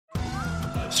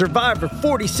Survivor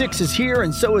 46 is here,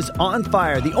 and so is On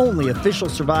Fire, the only official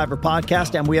Survivor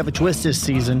podcast, and we have a twist this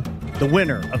season. The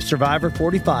winner of Survivor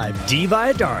 45, Dee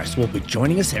Valladares, will be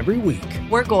joining us every week.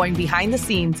 We're going behind the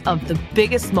scenes of the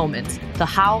biggest moments, the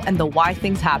how and the why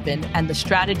things happen, and the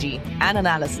strategy and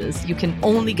analysis you can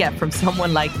only get from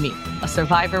someone like me, a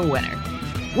Survivor winner.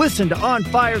 Listen to On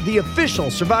Fire, the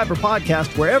official Survivor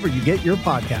podcast, wherever you get your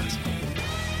podcast.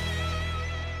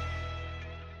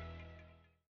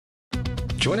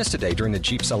 Join us today during the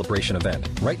Jeep Celebration event.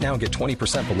 Right now, get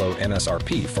 20% below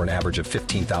MSRP for an average of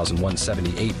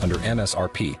 $15,178 under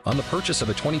MSRP on the purchase of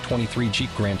a 2023 Jeep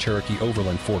Grand Cherokee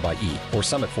Overland 4xE or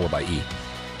Summit 4xE.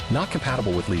 Not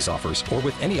compatible with lease offers or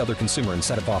with any other consumer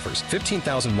incentive offers.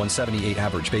 $15,178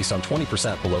 average based on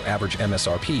 20% below average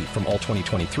MSRP from all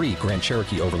 2023 Grand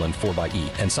Cherokee Overland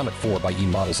 4xE and Summit 4xE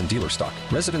models in dealer stock.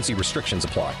 Residency restrictions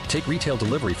apply. Take retail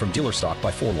delivery from dealer stock by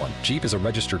 4/1. Jeep is a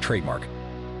registered trademark.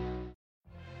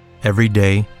 Every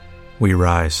day, we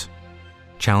rise,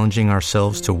 challenging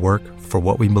ourselves to work for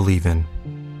what we believe in.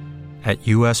 At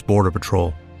U.S. Border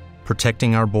Patrol,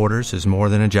 protecting our borders is more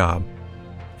than a job.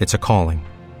 It's a calling.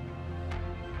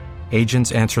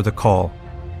 Agents answer the call,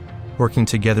 working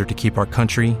together to keep our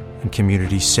country and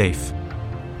communities safe.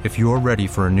 If you're ready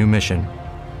for a new mission,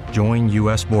 join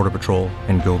U.S. Border Patrol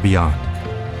and go beyond.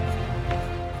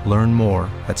 Learn more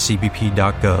at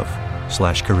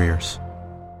cbp.gov/careers.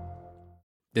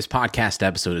 This podcast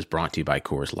episode is brought to you by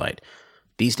Coors Light.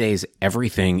 These days,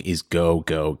 everything is go,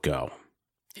 go, go.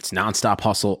 It's nonstop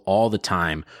hustle all the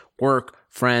time. Work,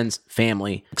 friends,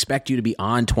 family expect you to be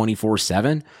on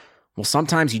 24/7. Well,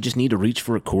 sometimes you just need to reach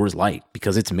for a Coors Light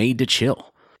because it's made to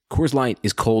chill. Coors Light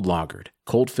is cold lagered,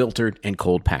 cold filtered, and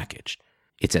cold packaged.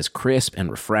 It's as crisp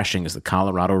and refreshing as the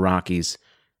Colorado Rockies.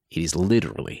 It is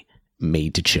literally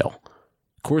made to chill.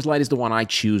 Coors Light is the one I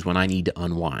choose when I need to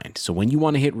unwind. So when you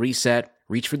want to hit reset,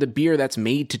 reach for the beer that's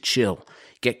made to chill.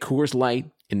 Get Coors Light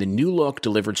in the new look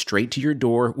delivered straight to your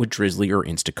door with Drizzly or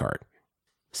Instacart.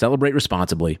 Celebrate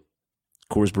responsibly.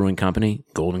 Coors Brewing Company,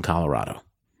 Golden, Colorado.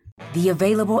 The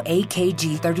available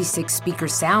AKG 36 speaker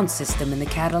sound system in the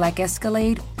Cadillac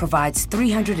Escalade provides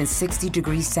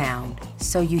 360-degree sound,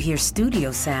 so you hear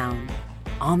studio sound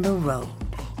on the road.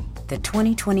 The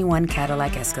 2021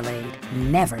 Cadillac Escalade.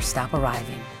 Never stop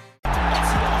arriving.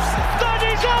 That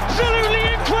is absolutely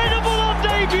incredible on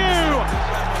debut!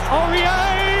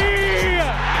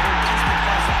 Aurier!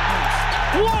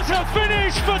 What a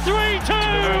finish for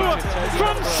 3-2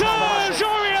 from Serge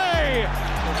Aurier!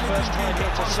 First time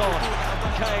hit to Son.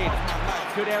 Kane.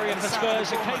 Good area for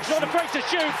Spurs, and Kane's not afraid to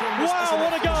shoot. Wow,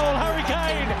 what a goal, Harry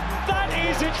Kane! That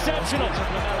is exceptional.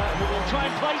 Who will try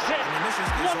and place it?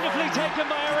 Wonderfully taken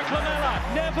by Eric Lamela.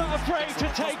 Never afraid to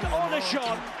take on a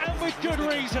shot, and with good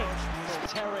reason.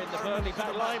 Terror in the Burnley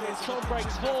back line, and Son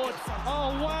breaks forward.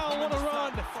 Oh wow, what a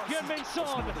run! Heung-min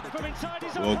Son from inside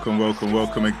his own.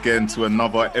 Welcome again to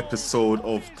another episode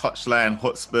of Touchline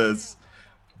Hotspurs.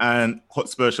 And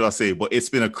Hotspur, should I say, but it's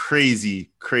been a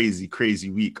crazy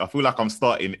week. I feel like I'm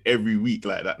starting every week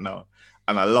like that now.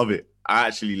 And I love it. I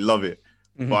actually love it.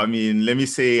 Mm-hmm. But I mean, let me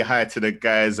say hi to the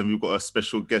guys, and we've got a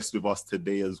special guest with us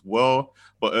today as well.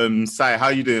 But Sai, how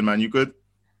you doing, man? You good?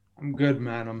 I'm good,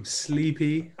 man. I'm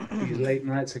sleepy. These late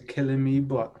nights are killing me,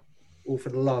 but all for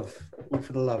the love. All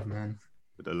for the love, man.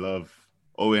 For the love.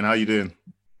 Owen, how you doing?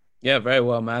 Yeah, very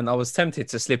well, man. I was tempted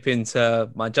to slip into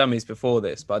my jammies before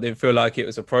this, but I didn't feel like it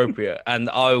was appropriate. And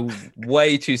I was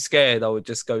way too scared I would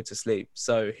just go to sleep.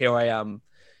 So here I am,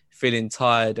 feeling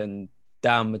tired and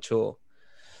damn mature.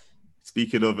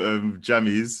 Speaking of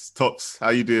jammies, Tops,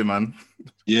 how you doing, man?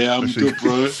 Yeah, I'm good,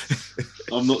 bro.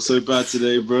 I'm not so bad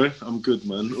today, bro. I'm good,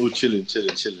 man. All chilling.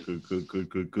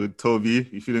 Good. Toby,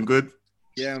 you feeling good?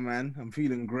 Yeah, man. I'm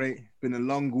feeling great. Been a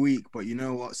long week, but you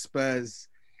know what? Spurs...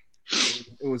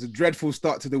 It was a dreadful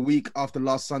start to the week after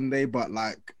last Sunday, but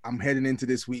like I'm heading into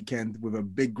this weekend with a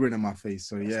big grin on my face.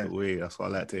 So yeah, that's what I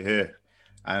like to hear.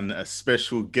 And a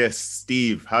special guest,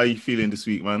 Steve. How are you feeling this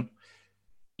week, man?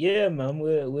 Yeah, man,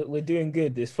 we're doing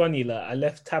good. It's funny, like I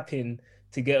left tapping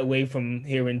to get away from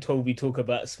hearing Toby talk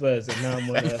about Spurs, and now I'm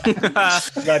on a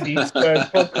bloody Spurs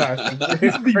podcast.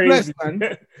 You should be blessed,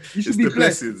 man. You should be blessed.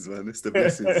 Blessings, man. It's the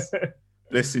blessings.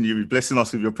 blessing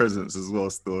us with your presence as well,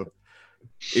 still.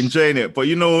 Enjoying it. But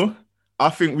you know, I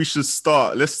think we should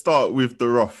start. Let's start with the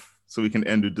rough so we can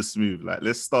end with the smooth. Like,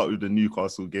 let's start with the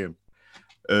Newcastle game.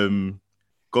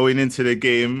 Going into the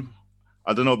game,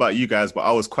 I don't know about you guys, but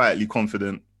I was quietly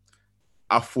confident.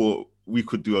 I thought we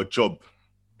could do a job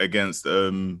against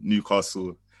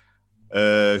Newcastle.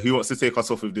 Who wants to take us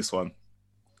off with this one?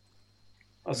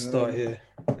 I'll start here.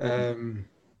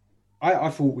 I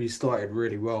thought we started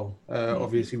really well.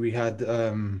 Obviously, we had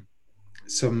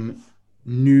some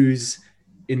news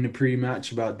in the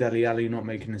pre-match about Dele Alli not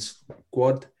making the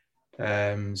squad.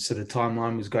 So the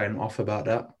timeline was going off about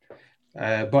that.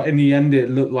 But in the end,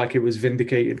 it looked like it was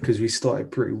vindicated because we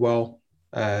started pretty well.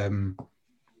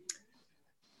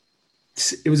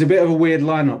 It was a bit of a weird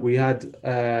lineup. We had,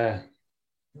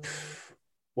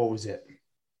 what was it?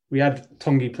 We had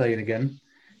Tongi playing again.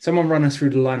 Someone run us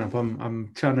through the lineup.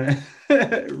 I'm trying to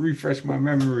refresh my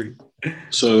memory.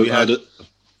 So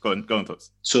go on,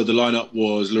 Tots. So the lineup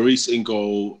was Lloris in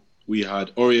goal. We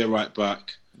had Aurier right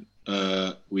back.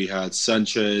 We had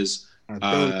Sanchez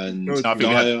and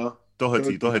Dyer.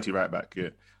 Doherty right back. Yeah.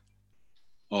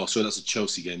 Oh, so that's a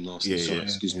Chelsea game last night. Sorry,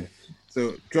 excuse me.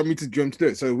 So do you want me to do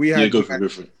it? So we had go for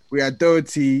it. We had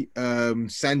Doherty,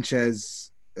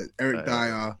 Sanchez, Eric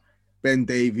Dyer, Ben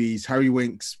Davies, Harry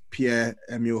Winks,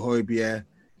 Pierre-Emile Højbjerg,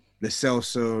 Lo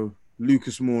Celso,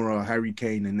 Lucas Moura, Harry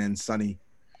Kane, and then Sonny.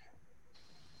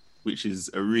 Which is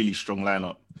a really strong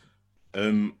lineup.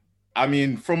 I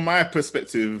mean, from my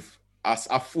perspective, I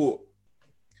thought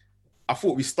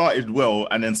we started well,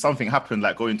 and then something happened,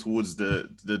 like going towards the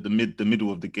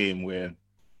middle of the game, where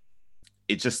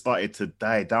it just started to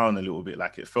die down a little bit.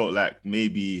 Like it felt like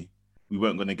maybe we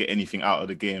weren't going to get anything out of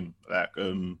the game. Like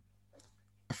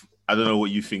I don't know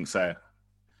what you think, Si.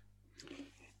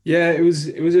 Yeah, it was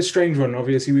a strange one.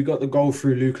 Obviously, we got the goal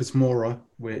through Lucas Moura,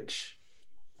 which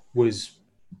was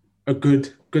a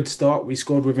good start. We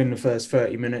scored within the first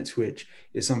 30 minutes, which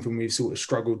is something we've sort of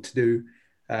struggled to do.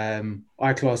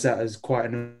 I class that as quite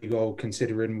an early goal,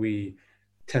 considering we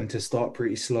tend to start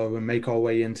pretty slow and make our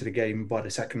way into the game by the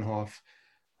second half.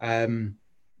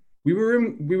 We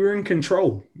were in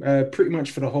control pretty much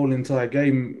for the whole entire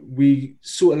game. We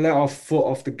sort of let our foot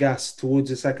off the gas towards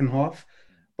the second half,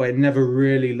 but it never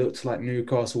really looked like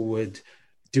Newcastle would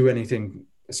do anything,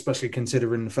 especially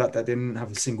considering the fact that they didn't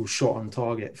have a single shot on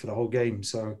target for the whole game.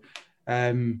 So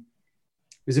it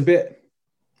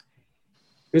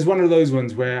was one of those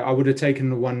ones where I would have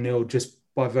taken the 1-0 just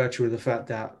by virtue of the fact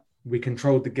that we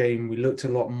controlled the game. We looked a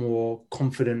lot more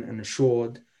confident and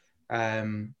assured.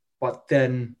 But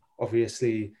then,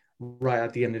 obviously, right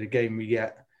at the end of the game, we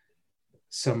get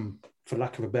some, for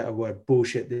lack of a better word,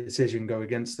 bullshit decision go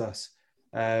against us.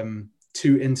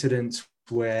 2 incidents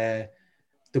where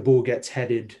the ball gets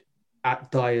headed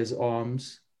at Dyer's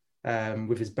arms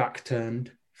with his back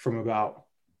turned from about,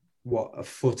 a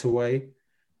foot away.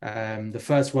 The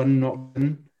first one not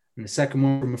in, and the second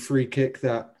one from a free kick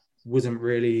that wasn't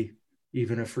really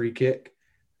even a free kick.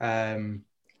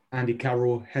 Andy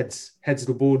Carroll heads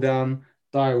the ball down,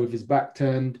 Dyer with his back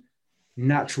turned,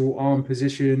 natural arm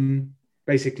position,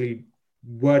 basically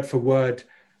word for word,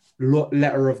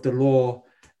 letter of the law,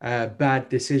 bad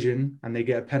decision, and they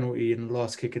get a penalty in the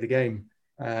last kick of the game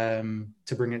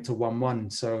to bring it to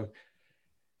 1-1. So,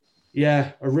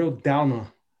 yeah, a real downer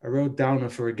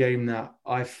for a game that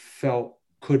I felt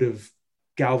could have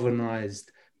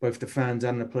galvanized both the fans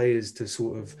and the players to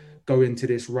sort of go into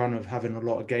this run of having a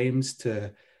lot of games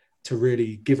to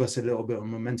really give us a little bit of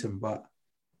momentum. But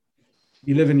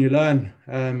you live and you learn.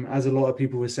 As a lot of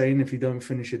people were saying, if you don't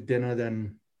finish your dinner,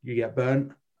 then you get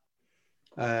burnt.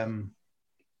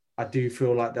 I do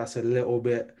feel like that's a little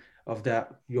bit of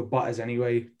that your butters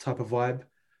anyway type of vibe.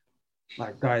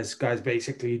 Like guys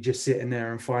basically just sitting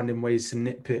there and finding ways to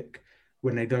nitpick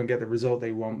when they don't get the result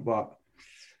they want. But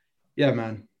yeah,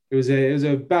 man, it was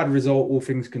a bad result, all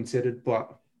things considered,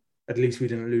 but at least we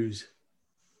didn't lose.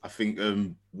 I think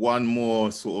one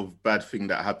more sort of bad thing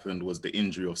that happened was the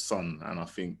injury of Son, and I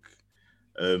think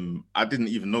I didn't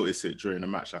even notice it during the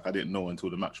match. Like I didn't know until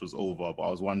the match was over, but I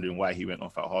was wondering why he went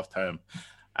off at halftime.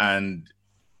 And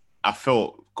I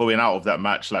felt going out of that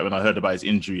match, like when I heard about his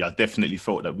injury, I definitely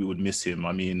felt that we would miss him.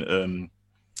 I mean,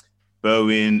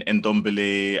 Berwin,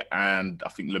 Ndombele, and I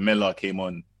think Lamela came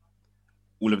on.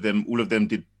 All of them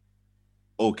did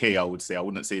okay, I would say. I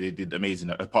wouldn't say they did amazing,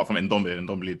 apart from Ndombele.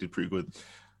 Ndombele did pretty good.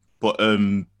 But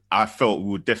I felt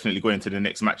we would definitely go into the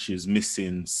next matches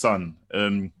missing Son.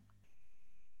 Do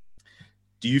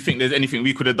you think there's anything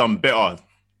we could have done better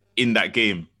in that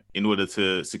game in order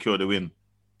to secure the win?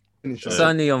 It's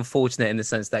only unfortunate in the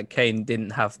sense that Kane didn't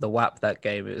have the WAP that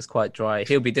game. It was quite dry.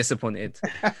 He'll be disappointed.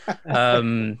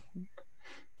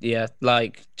 Yeah,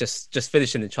 like just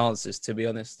finishing the chances, to be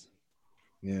honest.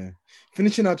 Yeah,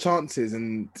 finishing our chances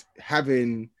and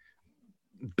having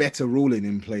better ruling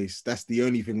in place. That's the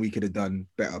only thing we could have done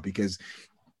better, because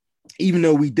even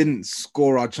though we didn't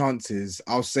score our chances,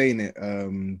 I was saying it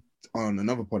on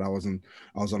another pod I was on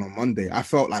Monday. I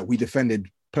felt like we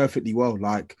defended perfectly well.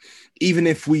 Like even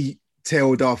if we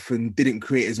tailed off and didn't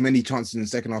create as many chances in the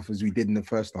second half as we did in the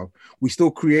first half. We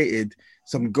still created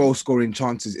some goal-scoring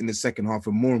chances in the second half,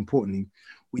 and more importantly,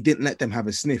 we didn't let them have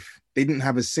a sniff. They didn't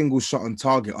have a single shot on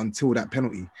target until that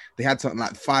penalty. They had something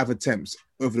like 5 attempts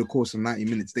over the course of 90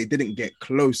 minutes. They didn't get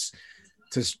close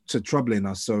to troubling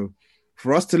us. So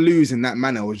for us to lose in that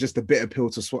manner was just a bitter pill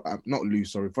to swallow. Not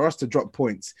lose, sorry. For us to drop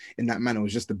points in that manner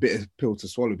was just a bitter pill to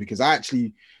swallow, because that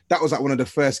was like one of the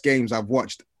first games I've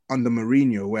watched under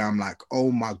Mourinho where I'm like,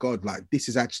 oh my God, like this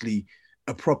is actually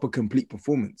a proper complete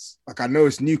performance. Like, I know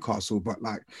it's Newcastle, but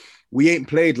like we ain't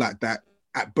played like that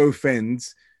at both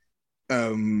ends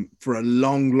for a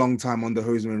long time under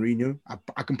Jose Mourinho.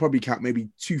 I can probably count maybe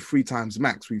 2-3 times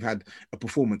max we've had a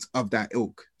performance of that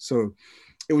ilk. So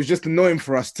it was just annoying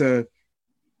for us to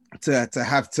have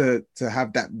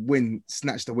that win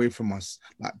snatched away from us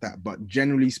like that. But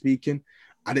generally speaking,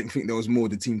 I didn't think there was more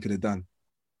the team could have done.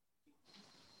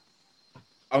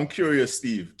 I'm curious,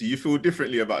 Steve. Do you feel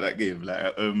differently about that game?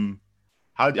 Like,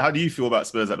 how do you feel about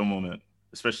Spurs at the moment,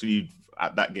 especially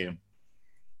at that game?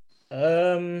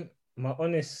 My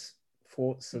honest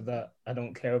thoughts are that I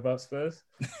don't care about Spurs.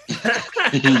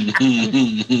 I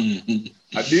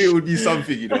knew it would be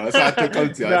something, you know. That's how I had to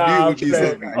come to you. I knew it would be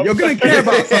something. You're going to care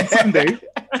about us on Sunday.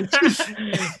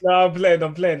 No,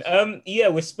 I'm playing. Yeah,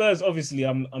 with Spurs, obviously,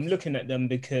 I'm looking at them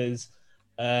because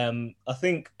I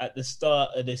think at the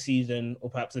start of the season, or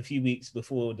perhaps a few weeks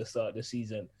before the start of the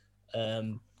season,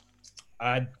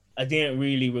 I didn't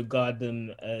really regard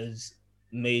them as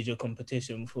major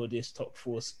competition for this top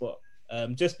 4 spot,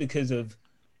 just because of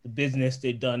the business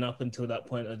they'd done up until that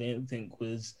point. I didn't think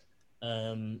was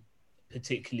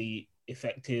particularly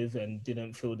effective and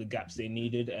didn't fill the gaps they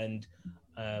needed. And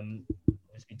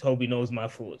Toby knows my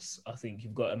thoughts. I think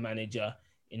you've got a manager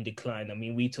in decline. I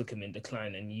mean, we took him in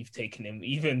decline, and you've taken him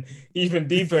even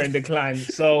deeper in decline.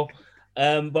 So,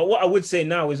 but what I would say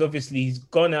now is obviously he's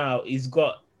gone out.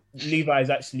 Levi's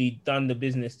actually done the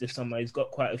business this summer. He's got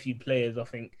quite a few players. I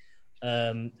think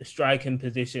the striking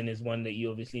position is one that you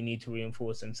obviously need to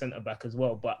reinforce, and centre back as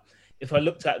well. But if I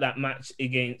looked at that match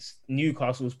against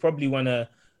Newcastle, it's probably one of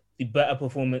the better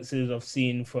performances I've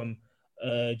seen from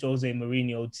Jose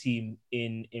Mourinho team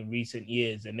in recent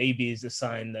years, and maybe it's a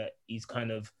sign that he's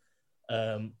kind of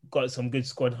got some good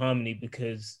squad harmony,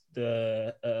 because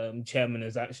the chairman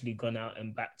has actually gone out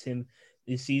and backed him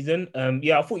this season.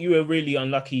 Yeah, I thought you were really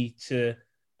unlucky to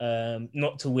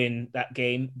not to win that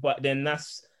game, but then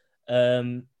that's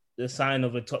the sign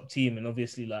of a top team. And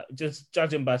obviously, like, just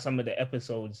judging by some of the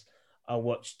episodes I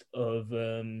watched of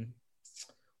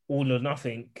All or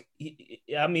Nothing,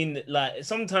 I mean, like,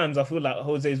 sometimes I feel like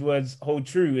Jose's words hold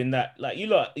true in that, like,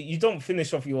 you don't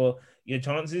finish off your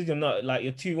chances. You're not, like,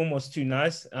 you're almost too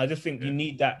nice. I just think you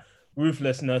need that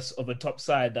ruthlessness of a top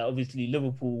side that obviously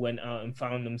Liverpool went out and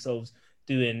found themselves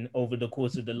doing over the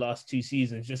course of the last 2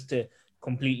 seasons, just to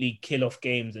completely kill off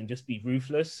games and just be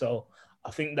ruthless. So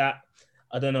I think that,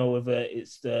 I don't know whether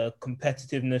it's the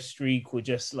competitiveness streak or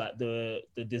just like the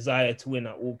desire to win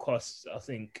at all costs, I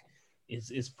think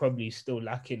is probably still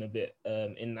lacking a bit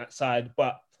in that side.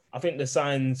 But I think the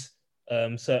signs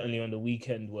certainly on the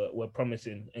weekend were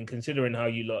promising, and considering how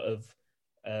you lot have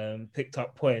picked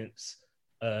up points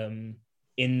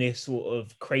in this sort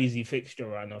of crazy fixture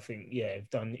run, I think, yeah,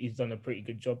 he's done a pretty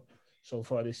good job so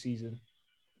far this season.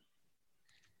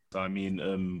 I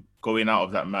mean, going out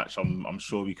of that match, I'm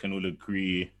sure we can all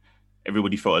agree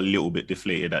everybody felt a little bit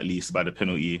deflated, at least by the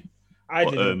penalty. I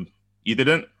didn't. You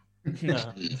didn't? No. All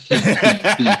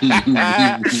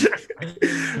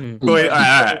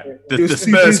right. The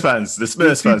Spurs fans.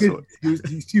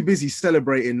 He's too busy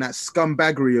celebrating that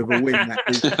scumbaggery of a win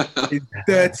that his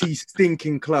dirty,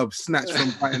 stinking club snatched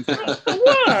from Brighton.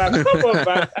 What? Come on,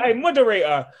 man. Hey,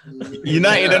 moderator.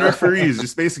 United and referees,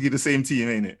 just basically the same team,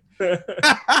 ain't it?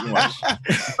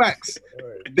 Facts.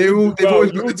 They've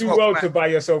always you do well to buy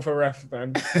yourself a ref,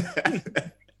 man.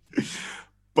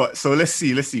 But so let's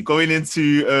see. Going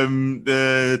into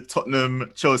the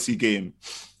Tottenham-Chelsea game,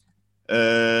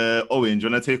 Owen, do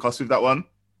you want to take us with that one?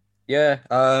 Yeah,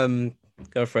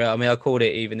 go for it. I mean, I called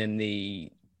it even in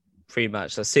the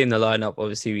pre-match. I've seen the lineup.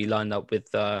 Obviously, we lined up with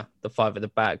the 5 at the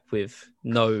back with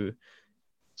no,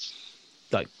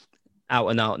 like,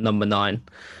 out-and-out number 9.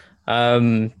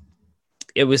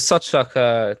 It was such like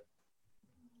a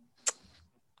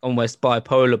almost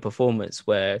bipolar performance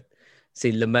where,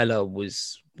 see, Lamela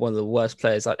was one of the worst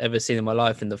players I'd ever seen in my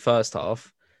life in the first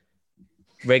half.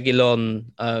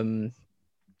 Reguilon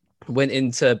went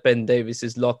into Ben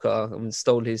Davies's locker and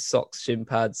stole his socks, shin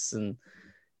pads, and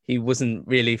he wasn't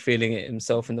really feeling it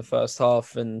himself in the first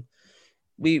half. And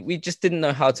we just didn't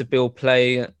know how to build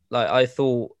play. Like, I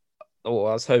thought I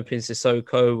was hoping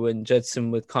Sissoko and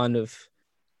Jedson would kind of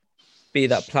be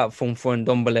that platform for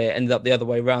Ndombele. It ended up the other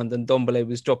way around, and Ndombele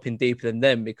was dropping deeper than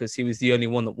them because he was the only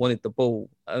one that wanted the ball.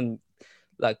 And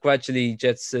like gradually,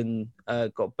 Jedson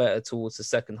got better towards the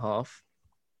second half.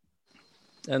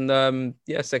 And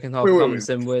second half comes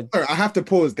in with. Sorry, I have to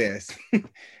pause there.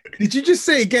 Did you just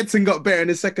say Gedson got better in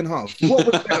the second half? What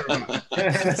was better about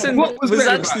it? What was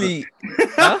actually?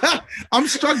 I'm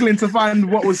struggling to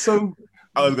find what was so.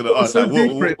 I was going to ask.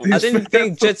 I didn't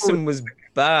think Jedson was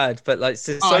bad, but like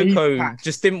Sissoko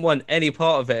just didn't want any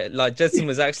part of it. Like Jedson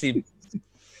was actually.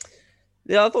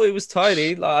 Yeah, I thought he was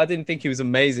tidy. Like I didn't think he was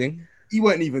amazing. He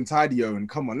weren't even tidy, Owen.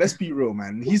 Come on, let's be real,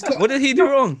 man. He's got. What did he do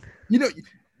wrong? You know.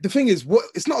 The thing is,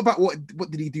 it's not about what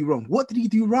did he do wrong. What did he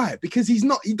do right? Because he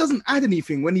doesn't add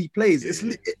anything when he plays.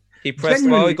 He pressed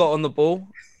well. He got on the ball.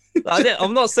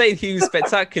 I'm not saying he was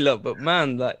spectacular, but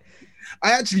man, like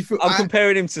I actually feel I'm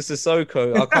comparing him to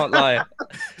Sissoko. I can't lie.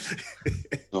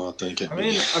 Oh, thank you. I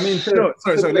mean,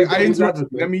 sorry. I interrupted.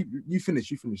 You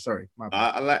finish. Sorry, my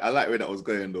bad. I like where that was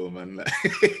going though, man. Like,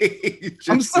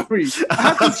 I'm sorry.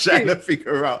 I was trying to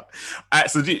figure out.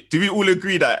 So do we all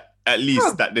agree that at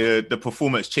least that the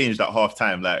performance changed at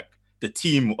halftime? Like the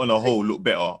team on a whole looked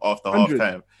better after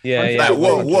halftime. Yeah. Like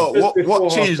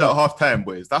what changed at halftime,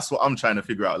 boys? That's what I'm trying to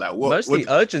figure out. Like mostly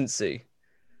urgency.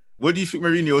 What do you think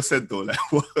Mourinho said though? Like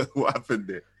what happened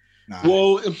there?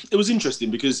 Well, it was interesting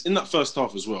because in that first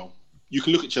half as well, you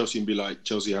can look at Chelsea and be like,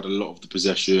 Chelsea had a lot of the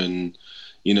possession.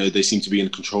 You know, they seemed to be in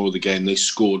control of the game. They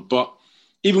scored, but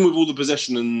even with all the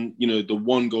possession and the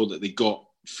one goal that they got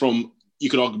from. You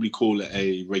could arguably call it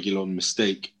a Reguilón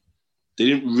mistake. They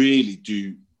didn't really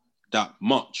do that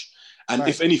much. And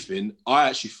if anything, I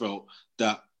actually felt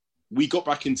that we got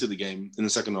back into the game in the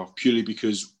second half purely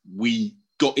because we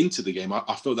got into the game.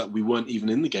 I felt that we weren't even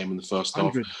in the game in the first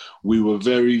half. We were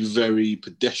very, very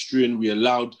pedestrian. We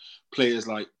allowed players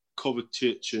like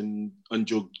Kovacic and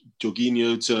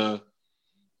Jorginho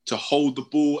to hold the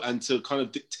ball and to kind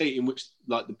of dictate in which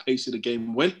like the pace of the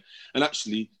game went. And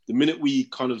actually, the minute we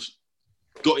kind of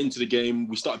got into the game,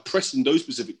 we started pressing those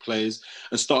specific players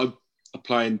and started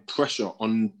applying pressure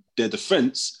on their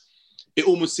defense. It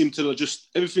almost seemed to just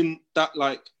everything that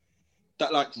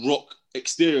rock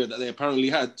exterior that they apparently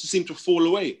had just seemed to fall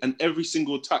away. And every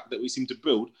single attack that we seemed to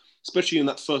build, especially in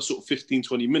that first sort of 15,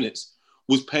 20 minutes,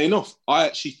 was paying off. I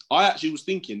actually was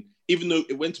thinking, even though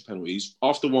it went to penalties,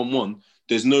 after 1-1,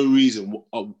 there's no reason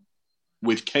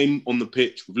with Kane on the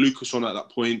pitch, with Lucas on at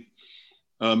that point,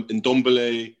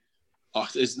 Ndombele,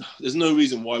 there's no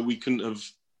reason why we couldn't have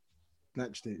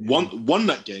won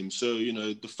that game. So,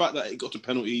 the fact that it got to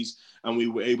penalties and we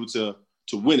were able to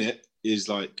win it is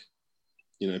like,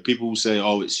 people will say,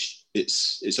 oh,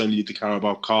 it's only the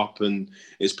Carabao Cup and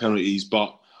it's penalties.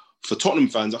 But for Tottenham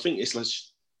fans, I think it's like,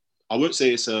 I won't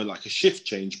say it's a shift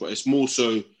change, but it's more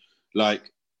so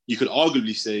like you could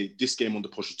arguably say this game under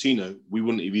Pochettino, we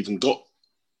wouldn't have even got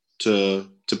to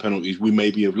penalties. We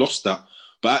maybe have lost that.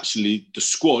 But actually, the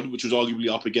squad, which was arguably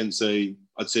up against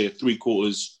I'd say a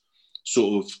 3/4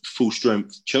 sort of full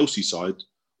strength Chelsea side,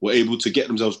 were able to get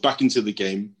themselves back into the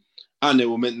game, and they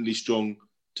were mentally strong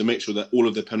to make sure that all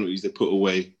of their penalties they put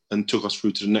away and took us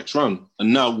through to the next round.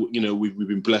 And now, we've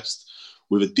been blessed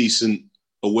with a decent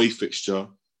away fixture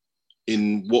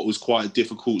in what was quite a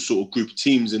difficult sort of group of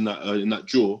teams in that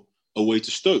draw away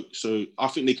to Stoke. So I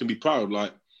think they can be proud.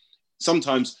 Like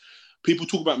sometimes people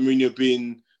talk about Mourinho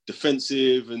being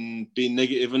defensive and being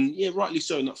negative, and yeah, rightly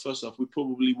so. In that first half, we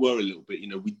probably were a little bit.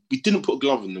 We didn't put a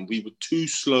glove on them. We were too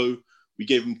slow. We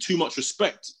gave them too much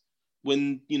respect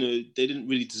when they didn't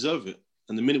really deserve it.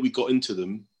 And the minute we got into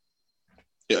them,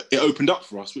 it opened up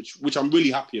for us, which I'm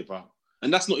really happy about.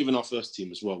 And that's not even our first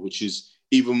team as well, which is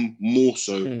even more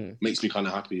so makes me kind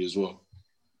of happy as well.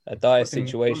 A dire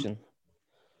situation.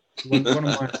 One of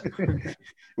my...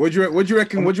 What do you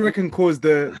reckon? What do you reckon caused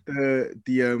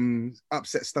the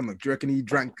upset stomach? Do you reckon he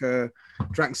drank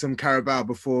some Carabao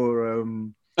before?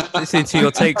 Listening to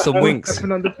your takes on Winks.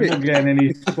 Not getting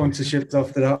any sponsorships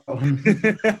after that one.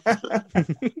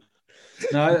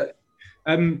 No,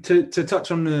 to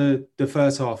touch on the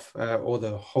first half or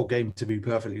the whole game, to be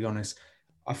perfectly honest,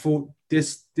 I thought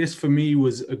this for me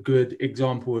was a good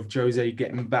example of Jose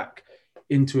getting back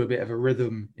into a bit of a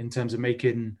rhythm in terms of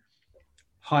making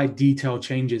high detail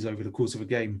changes over the course of a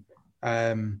game.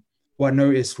 What I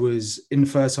noticed was in the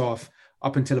first half,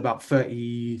 up until about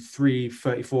 33,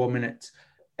 34 minutes,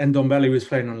 Ndombele was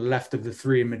playing on the left of the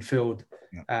three in midfield.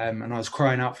 And I was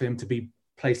crying out for him to be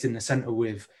placed in the centre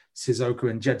with Sissoko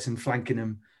and Jedson flanking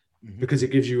him because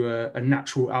it gives you a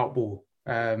natural outball.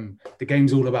 The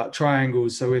game's all about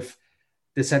triangles. So if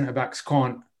the centre-backs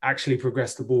can't actually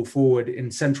progress the ball forward in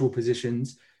central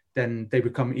positions, then they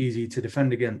become easy to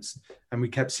defend against. And we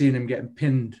kept seeing him getting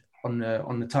pinned on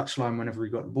the touchline whenever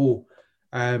he got the ball.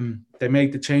 They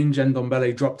made the change, and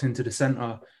Ndombele dropped into the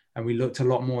centre, and we looked a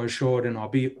lot more assured in our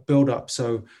build-up.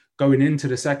 So going into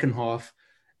the second half,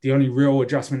 the only real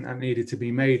adjustment that needed to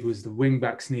be made was the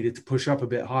wing-backs needed to push up a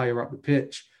bit higher up the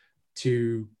pitch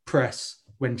to press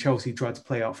when Chelsea tried to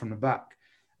play out from the back.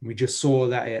 And we just saw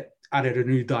that it added a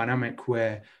new dynamic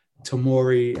where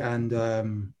Tomori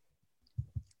and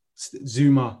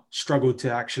Zuma struggled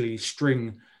to actually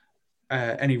string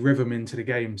any rhythm into the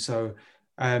game. So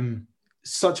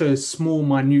such a small,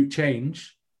 minute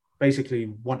change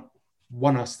basically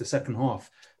won us the second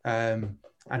half.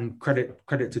 And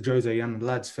credit to Jose and the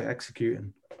lads for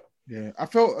executing. Yeah,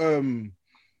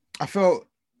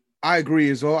 I agree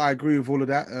as well. I agree with all of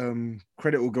that.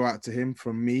 Credit will go out to him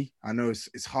from me. I know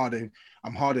it's harder.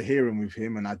 I'm hard of hearing with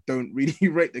him, and I don't really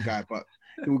rate the guy, but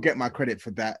he will get my credit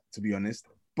for that, to be honest.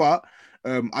 But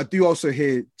I do also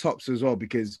hear Tops as well,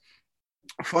 because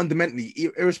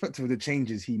fundamentally, irrespective of the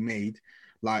changes he made,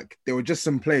 like there were just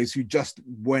some players who just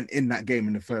weren't in that game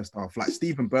in the first half. Like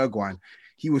Steven Bergwijn,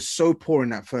 he was so poor in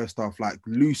that first half, like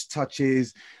loose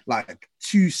touches, like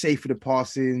too safe for the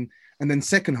passing. And then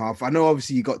second half, I know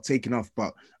obviously he got taken off,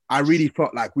 but I really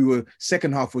felt like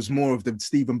second half was more of the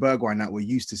Steven Bergwijn that we're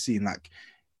used to seeing. Like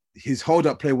his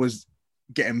hold-up play was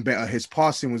getting better. His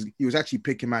passing he was actually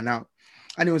picking man out,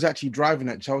 and he was actually driving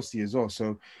at Chelsea as well.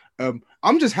 So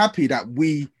I'm just happy that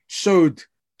we showed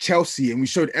Chelsea and we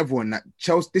showed everyone that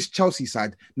this Chelsea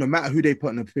side, no matter who they put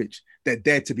on the pitch, they're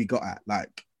there to be got at.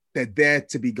 Like, they're there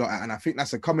to be got at. And I think I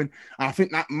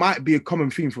think that might be a common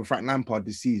theme for Frank Lampard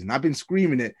this season. I've been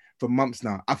screaming it for months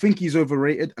now. I think he's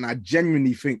overrated, and I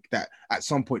genuinely think that at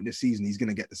some point this season, he's going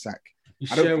to get the sack. He's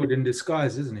Sherwood in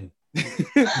disguise, isn't he?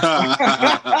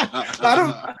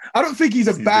 I don't think he's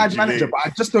a bad manager, but I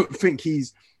just don't think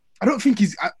he's I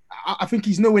think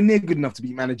he's nowhere near good enough to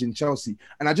be managing Chelsea.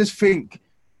 And I just think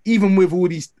even with all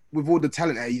the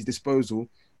talent at his disposal,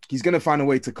 he's going to find a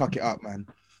way to cuck it up, man.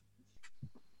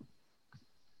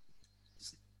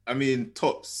 I mean,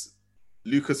 Tops,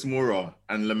 Lucas Moura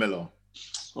and Lamela.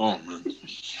 Oh, man.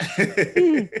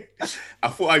 I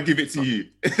thought I'd give it to you.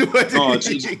 Do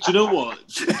you know what?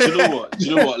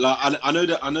 Like, I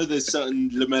know there's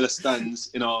certain Lamela stands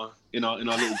in our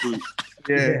little group.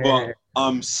 Yeah. But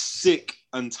I'm sick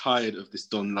and tired of this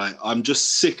Don. Like, I'm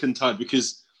just sick and tired,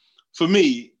 because for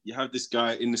me, you have this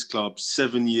guy in this club,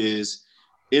 7 years,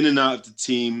 in and out of the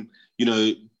team,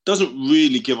 doesn't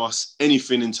really give us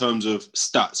anything in terms of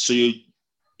stats. So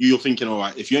you're thinking, all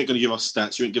right, if you ain't going to give us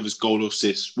stats, you ain't give us goal or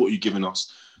assists, what are you giving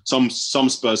us? Some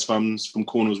Spurs fans from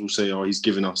corners will say, oh, he's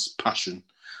giving us passion.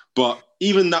 But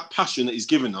even that passion that he's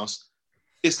giving us,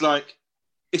 it's like,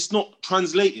 it's not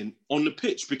translating on the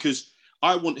pitch, because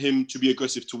I want him to be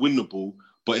aggressive to win the ball.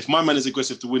 But if my man is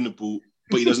aggressive to win the ball,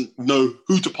 but he doesn't know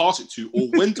who to pass it to or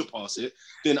when to pass it,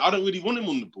 then I don't really want him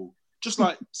on the ball. Just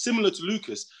like similar to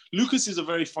Lucas. Lucas is a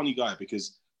very funny guy,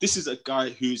 because this is a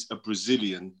guy who's a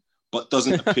Brazilian but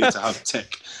doesn't appear to have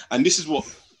tech. And this is what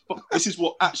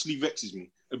actually vexes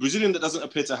me. A Brazilian that doesn't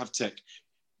appear to have tech.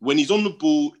 When he's on the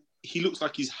ball, he looks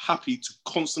like he's happy to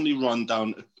constantly run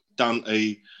down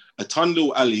a tiny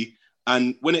little alley.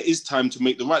 And when it is time to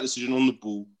make the right decision on the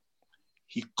ball,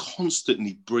 he's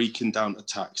constantly breaking down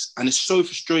attacks. And it's so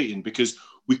frustrating, because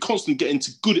we constantly get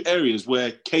into good areas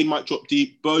where Kane might drop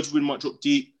deep, Bergwijn might drop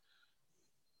deep,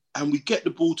 and we get the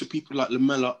ball to people like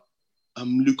Lamela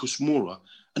and Lucas Moura,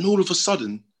 and all of a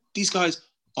sudden, these guys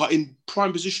are in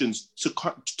prime positions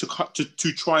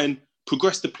to try and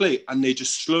progress the play, and they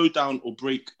just slow down or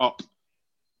break up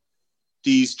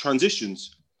these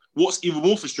transitions. What's even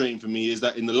more frustrating for me is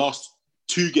that in the last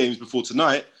 2 games before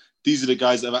tonight, these are the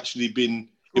guys that have actually been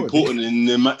important in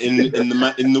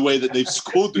the way that they've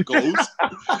scored the goals,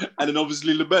 and then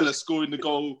obviously Lamela scoring the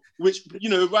goal, which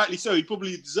rightly so, he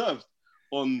probably deserved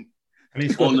on. And he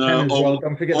scored the 10 as well.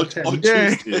 Don't forget the 10.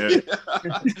 Yeah.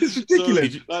 It's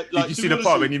ridiculous. So, did you see the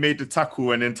part when he made the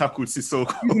tackle and then tackled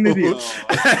Sissoko? He's an idiot.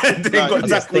 Got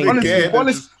tackled again.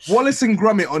 Wallace and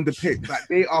Grummet on the pitch, like,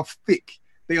 they are thick.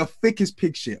 They are thick as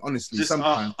pig shit, honestly.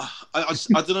 Sometimes. I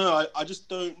don't know. I just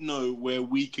don't know where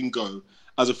we can go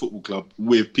as a football club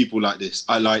with people like this.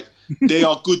 They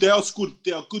are good. They are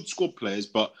good squad players,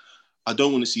 but I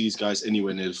don't want to see these guys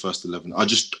anywhere near the first 11. I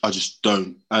just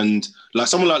don't. And like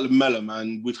someone like Lamela,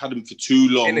 man, we've had him for too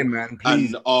long,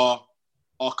 and our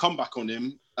comeback on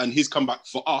him and his comeback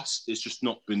for us, it's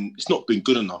not been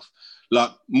good enough. Like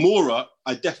Moura,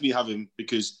 I definitely have him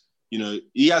because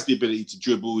he has the ability to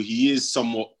dribble. He is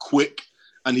somewhat quick,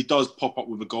 and he does pop up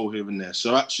with a goal here and there.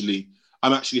 So actually,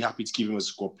 I'm actually happy to keep him as a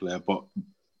squad player, but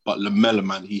Lamela,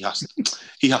 man, he has to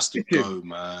go,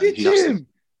 man. He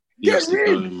has to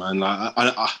go, man. Like,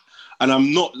 and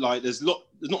I'm not like there's not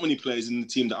many players in the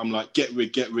team that I'm like get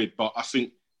rid. But I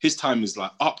think his time is like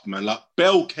up, man. Like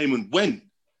Bell came and went,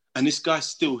 and this guy's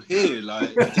still here.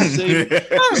 Like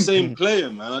the same player,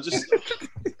 man.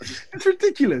 It's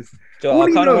ridiculous. Joe,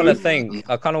 I kind of want to thank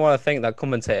that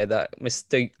commentator that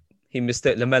mistook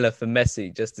Lamela for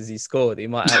Messi just as he scored. He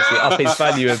might actually up his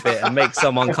value a bit and make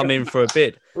someone come in for a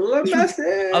bid.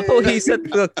 I thought he said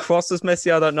the cross was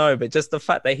Messi. I don't know, but just the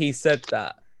fact that he said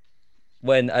that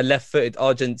when a left-footed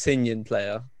Argentinian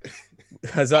player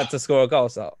has had to score a goal,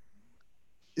 so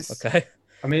okay.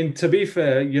 I mean, to be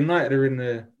fair, United are in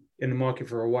the market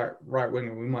for a right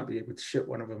winger. We might be able to ship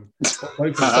one of them. It's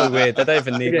so weird. They don't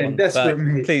even need one.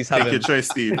 Desperate, please have your choice,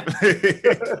 Steve. I'm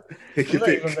not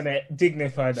even going to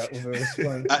dignify that with a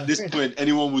response. At this point,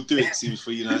 anyone would do it, seems,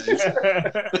 for United.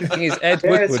 The thing is, Ed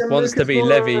Woodward wants to be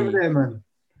Levy.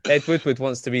 Ed Woodward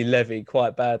wants to be Levy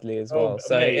quite badly as well.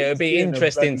 So it'll be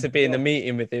interesting to be in a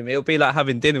meeting with him. It'll be like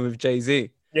having dinner with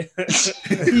Jay-Z. You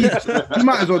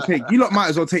might as well take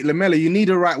Lamela. You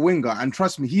need a right winger, and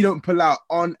trust me, he don't pull out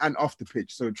on and off the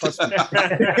pitch. So trust me,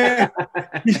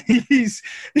 he's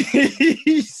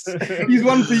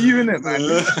one for you, innit, man?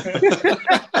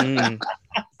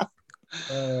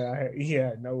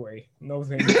 Yeah, no way, no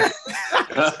thing.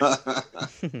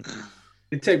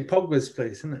 You take Pogba's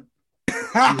place, isn't it?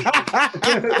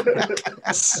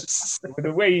 With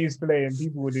the way he's playing,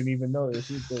 people wouldn't even notice.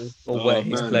 Or where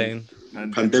he's playing.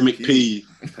 Pandemic P.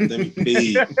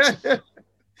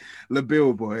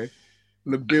 LaBille, boy.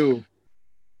 LaBille.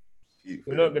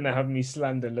 You're not going to have me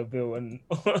slander LaBille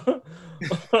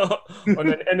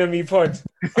on an enemy pod.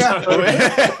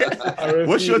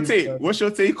 What's your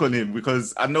take on him?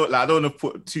 Because I know, like, I don't want to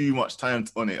put too much time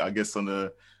on it, I guess, on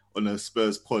a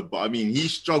Spurs pod, but I mean, he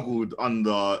struggled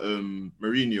under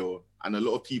Mourinho, and a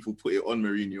lot of people put it on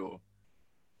Mourinho.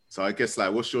 So I guess,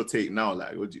 like, what's your take now?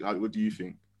 Like, what do you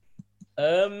think?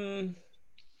 You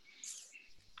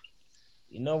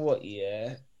know what?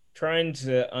 Yeah, trying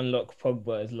to unlock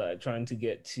Pogba is like trying to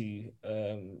get to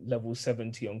level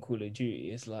 70 on Call of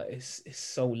Duty. It's like it's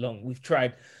so long. We've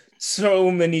tried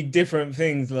so many different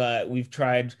things. Like we've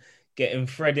tried getting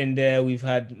Fred in there. We've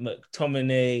had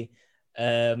McTominay.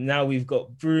 Now we've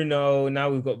got Bruno. Now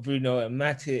we've got Bruno and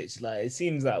Matic. Like it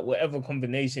seems like whatever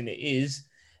combination it is,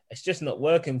 it's just not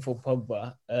working for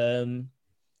Pogba.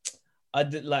 I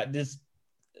did like this,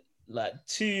 like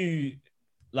two.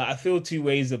 Like I feel two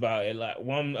ways about it. Like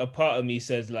one, a part of me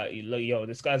says like, yo,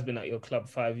 this guy's been at your club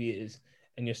 5 years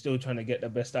and you're still trying to get the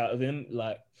best out of him.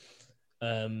 Like,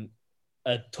 a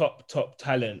top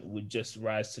talent would just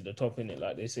rise to the top in it.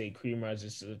 Like they say, cream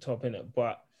rises to the top in it.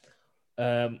 But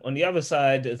on the other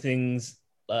side of things,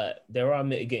 there are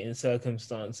mitigating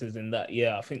circumstances in that.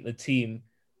 Yeah, I think the team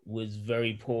was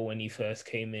very poor when he first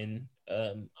came in.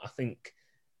 I think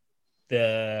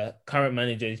the current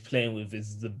manager he's playing with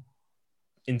is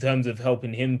in terms of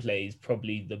helping him play, is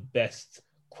probably the best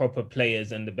crop of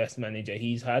players and the best manager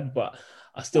he's had. But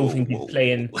I still think he's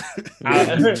playing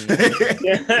out.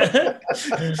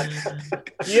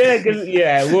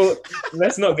 Yeah. Well,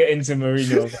 let's not get into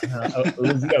Mourinho.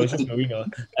 It was just Mourinho.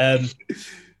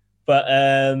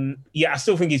 I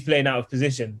still think he's playing out of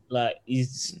position. Like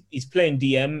he's playing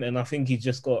DM, and I think he's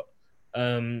just got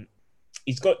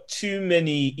he's got too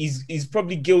many. He's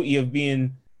probably guilty of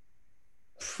being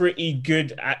pretty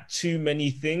good at too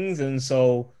many things, and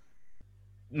so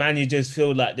managers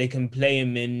feel like they can play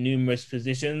him in numerous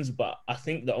positions, but I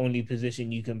think the only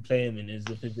position you can play him in is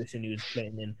the position he was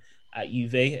playing in at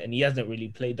Juve, and he hasn't really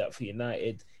played that for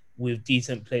United with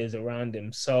decent players around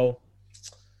him. So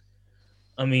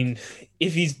I mean,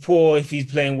 if he's poor, if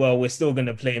he's playing well, we're still going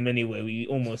to play him anyway. We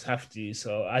almost have to.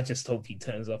 So I just hope he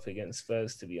turns up against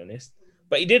Spurs, to be honest.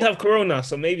 But he did have Corona,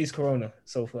 so maybe it's Corona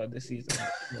so far this season.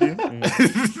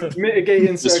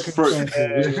 Mitigating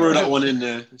circumstances. Throw that one in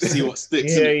there, see what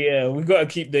sticks. Yeah. We've got to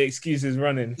keep the excuses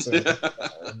running. So,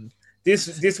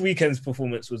 this weekend's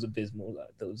performance was abysmal. Like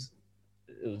it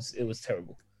was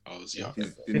terrible.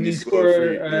 Didn't he score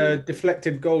a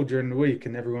deflected goal during the week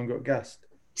and everyone got gassed?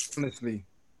 Honestly.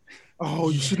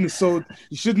 Oh, you shouldn't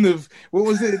have. What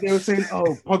was it? They were saying,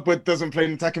 oh, Pogba doesn't play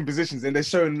in attacking positions, and they're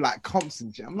showing like comps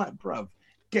and shit. I'm like, bruv,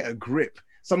 get a grip.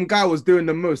 Some guy was doing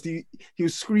the most. He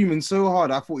was screaming so hard,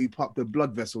 I thought he popped a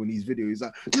blood vessel in his video. He's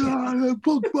like,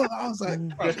 Pogba. I was like,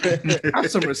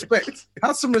 have some respect.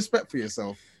 Have some respect for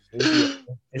yourself.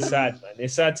 It's sad, man.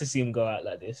 It's sad to see him go out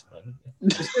like this, man.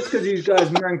 It's just because these guys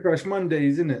man crush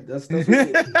Mondays, isn't it? That's what it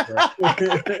is,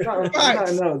 bro.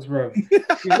 Nothing else, bro. He's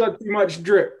got too much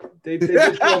drip. They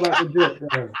just go about the drip,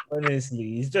 bro.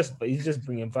 Honestly, he's just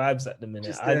bringing vibes at the minute.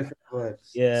 Just there for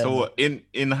words. Yeah. So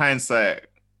in hindsight,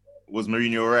 was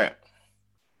Mourinho right?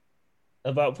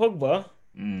 About Pogba?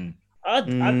 I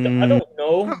don't know. I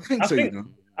don't think so, you know.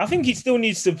 I think he still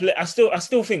needs to play. I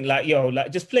still think like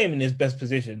just play him in his best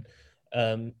position,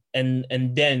 and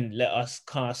then let us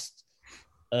cast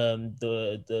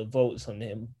the votes on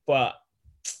him. But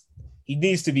he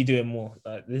needs to be doing more.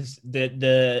 Like this,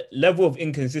 the level of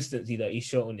inconsistency that he's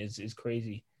shown is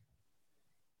crazy.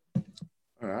 All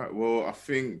right. Well, I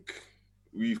think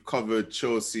we've covered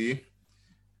Chelsea,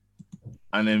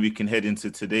 and then we can head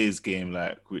into today's game,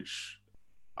 which,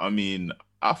 I mean,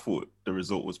 I thought the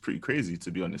result was pretty crazy,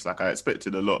 to be honest. I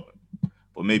expected a lot,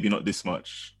 but maybe not this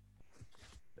much.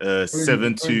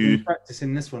 7-2.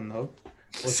 Practicing this one though.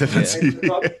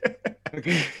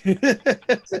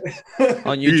 7-2.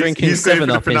 Aren't you drinking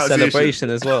 7-Up in celebration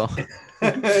as well?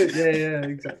 yeah,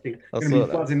 exactly. Gonna be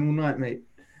buzzing all night, mate.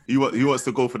 He wants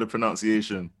to go for the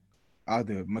pronunciation. I'll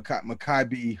do it.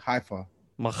 Maccabi Haifa.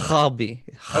 Maccabi.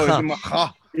 Oh, is it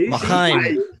Maccabi?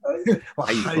 Machaim.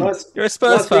 You're a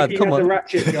Spurs fan. Come on.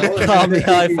 Maccabi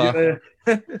Haifa.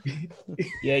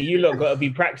 Yeah, you lot got to be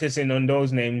practicing on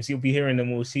those names. You'll be hearing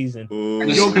them all season.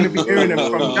 And you're going to be hearing them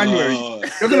from January.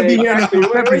 You're going to be hearing them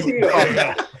from February.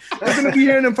 You're going to be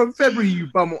hearing them from February, you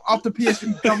bum. After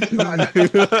PSV comes out.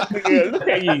 Look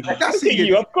at you. Look at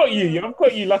you. I've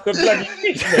got you like a bloody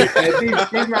fish, mate.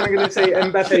 These men are going to say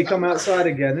Mbappe come outside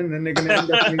again, and then they're going to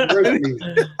end up in Rotary.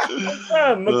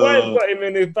 Maguire's got him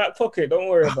in his back pocket. Don't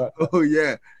worry about it. Oh,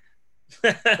 yeah.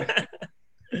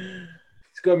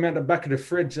 He's got him at the back of the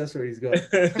fridge. That's what he's got.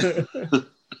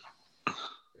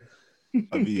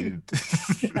 I mean,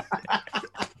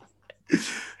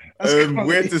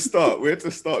 where to start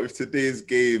with today's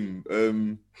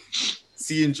game?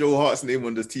 Seeing Joe Hart's name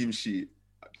on the team sheet,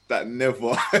 that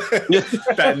never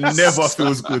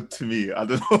feels good to me. I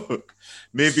don't know.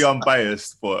 Maybe I'm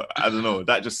biased, but I don't know.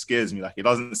 That just scares me. It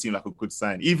doesn't seem like a good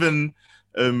sign. Even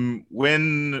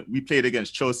when we played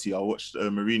against Chelsea, I watched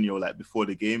Mourinho before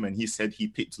the game, and he said he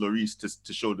picked Lloris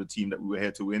to show the team that we were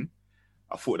here to win.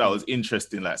 I thought that was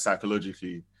interesting,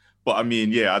 psychologically. But I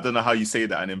mean, yeah, I don't know how you say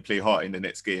that and then play Hart in the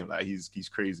next game. He's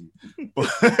crazy. But,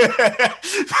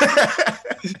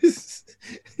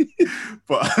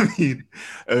 but I mean,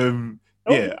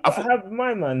 yeah. I have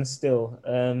my man still.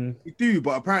 You do,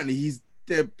 but apparently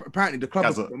apparently the club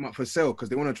has put him up for sale because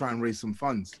they want to try and raise some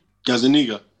funds.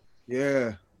 Gazzaniga.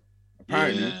 Yeah.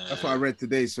 Apparently. That's what I read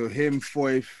today. So him,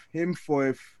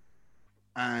 Foyth,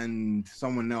 and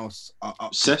someone else are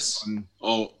up. Cess? Him,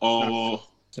 Foyth,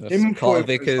 and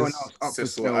someone else up for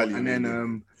sale. And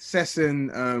then Cess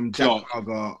and Jack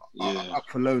are up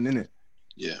for loan, innit?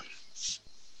 Yeah.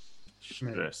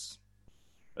 Stress.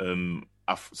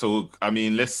 So, I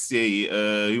mean, let's see.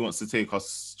 Who wants to take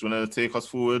us? Do you want to take us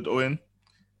forward, Owen?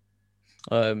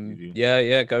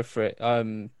 Yeah, go for it.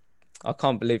 I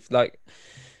can't believe a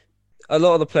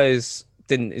lot of the players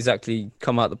didn't exactly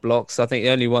come out the blocks. I think the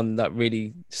only one that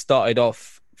really started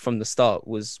off from the start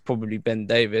was probably Ben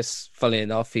Davis. Funnily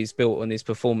enough, he's built on his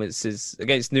performances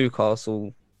against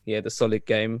Newcastle. He had a solid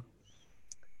game.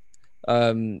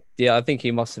 I think he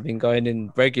must have been going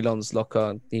in Reguilon's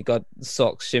locker. He got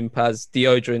socks, shin pads,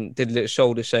 deodorant, did a little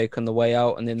shoulder shake on the way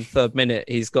out, and in the 3rd minute,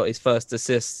 he's got his first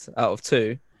assist out of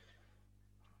 2.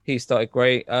 He started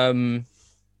great.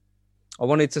 I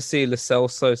wanted to see Lo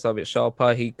Celso a bit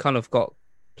sharper. He kind of got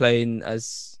playing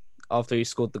as after he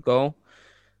scored the goal.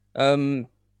 To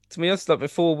be honest,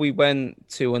 before we went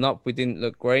 2-1 up, we didn't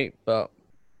look great, but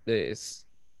it's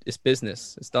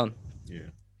business. It's done. Yeah.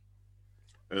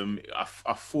 I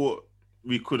thought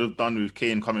we could have done with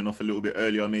Kane coming off a little bit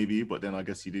earlier, maybe, but then I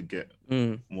guess he did get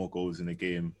more goals in the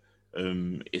game.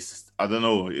 I don't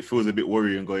know. It feels a bit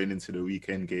worrying going into the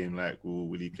weekend game.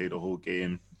 Will he play the whole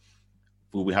game?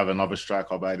 Will we have another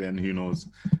striker by then? Who knows?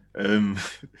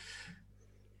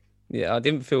 Yeah, I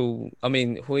didn't feel. I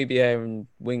mean, Højbjerg and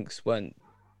Winks weren't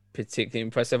particularly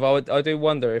impressive. I do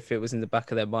wonder if it was in the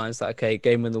back of their minds okay,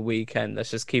 game on the weekend,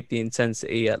 let's just keep the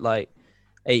intensity at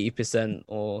 80%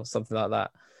 or something like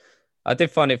that. I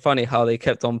did find it funny how they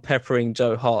kept on peppering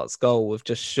Joe Hart's goal with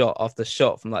just shot after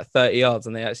shot from 30 yards,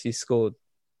 and they actually scored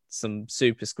some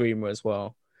super screamer as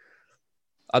well.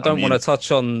 I don't want to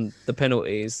touch on the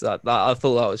penalties. I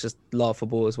thought that was just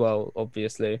laughable as well,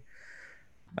 obviously.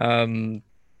 And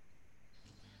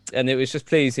it was just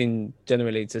pleasing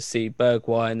generally to see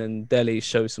Bergwijn and Dele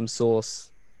show some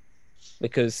sauce,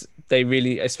 because they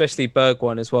really, especially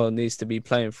Bergwijn as well, needs to be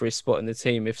playing for his spot in the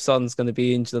team. If Son's going to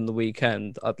be injured on the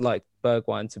weekend, I'd like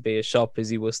Bergwijn to be as sharp as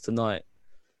he was tonight.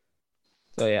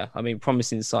 So yeah, I mean,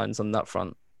 promising signs on that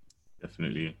front.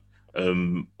 Definitely.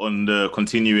 On the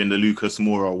continuing the Lucas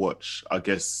Moura watch, I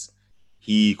guess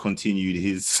he continued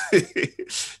his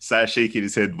Sai shaking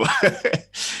his head, but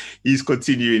he's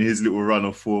continuing his little run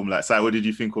of form. Like, Sai, what did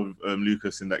you think of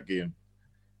Lucas in that game?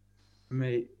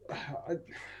 Mate,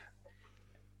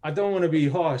 I don't want to be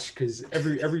harsh because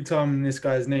every time this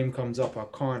guy's name comes up, I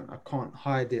can't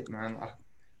hide it, man. I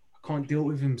can't deal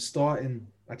with him starting.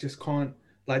 I just can't.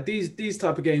 Like these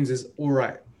type of games is all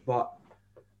right, but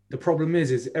the problem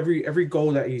is every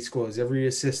goal that he scores, every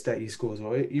assist that he scores,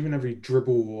 or even every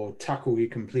dribble or tackle he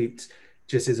completes,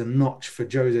 just is a notch for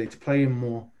Jose to play him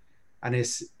more, and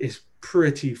it's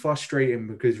pretty frustrating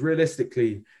because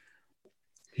realistically,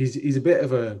 he's a bit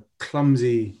of a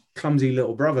clumsy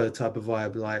little brother type of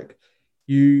vibe. Like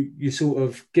you sort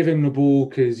of give him the ball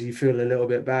because you feel a little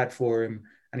bit bad for him,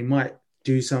 and he might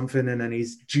do something, and then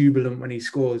he's jubilant when he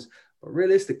scores. But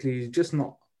realistically, he's just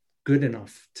not good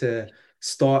enough to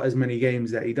start as many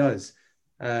games that he does.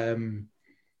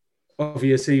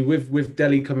 Obviously, with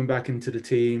Dele coming back into the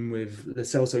team, with Lo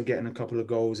Celso getting a couple of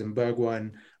goals and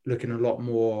Bergwijn looking a lot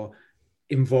more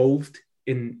involved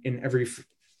in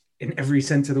every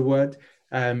sense of the word,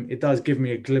 it does give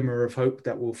me a glimmer of hope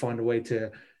that we'll find a way to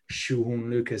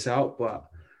shoehorn Lucas out. But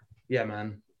yeah,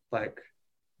 man, like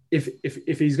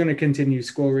if he's going to continue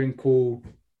scoring, cool.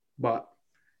 But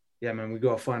yeah, man, we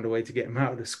got to find a way to get him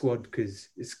out of the squad because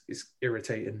it's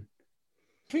irritating.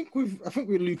 I think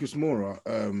with Lucas Moura,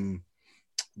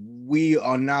 we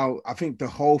are now, I think the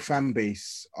whole fan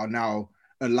base are now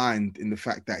aligned in the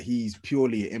fact that he's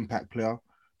purely an impact player.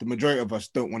 The majority of us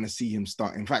don't want to see him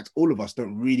start. In fact, all of us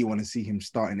don't really want to see him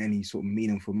start in any sort of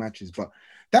meaningful matches. But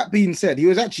that being said,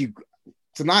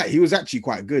 tonight he was actually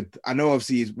quite good. I know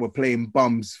obviously we're playing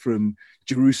bums from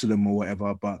Jerusalem or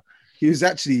whatever, but he was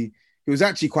actually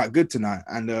quite good tonight.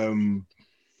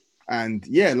 And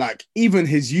yeah, like even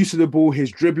his use of the ball,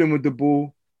 his dribbling with the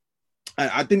ball,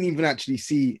 I didn't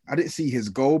see his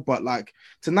goal, but like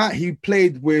tonight he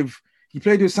played with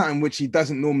something which he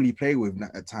doesn't normally play with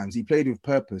at times. He played with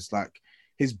purpose. Like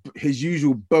his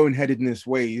usual boneheadedness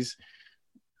ways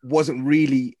wasn't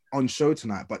really on show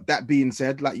tonight. But that being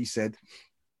said, like you said,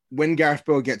 when Gareth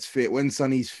Bale gets fit, when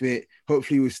Sonny's fit,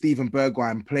 hopefully with Steven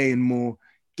Bergwijn playing more,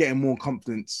 getting more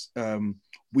confidence,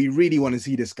 we really want to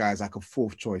see this guy as like a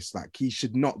fourth choice. Like he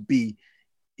should not be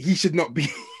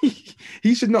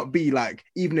like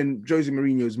even in Jose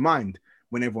Mourinho's mind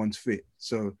when everyone's fit.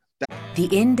 So the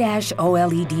in-dash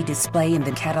OLED display in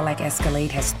the Cadillac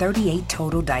Escalade has 38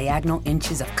 total diagonal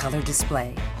inches of color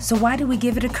display. So why do we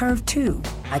give it a curve too?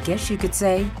 I guess you could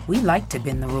say we like to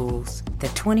bend the rules. The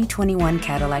 2021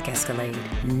 Cadillac Escalade.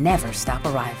 Never stop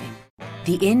arriving.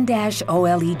 The in-dash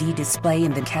OLED display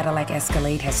in the Cadillac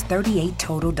Escalade has 38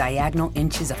 total diagonal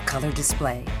inches of color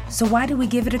display. So why do we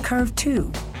give it a curve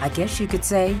too? I guess you could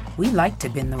say we like to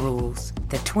bend the rules.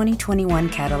 The 2021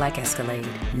 Cadillac Escalade.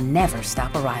 Never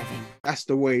stop arriving. That's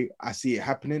the way I see it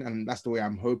happening, and that's the way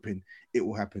I'm hoping it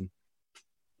will happen.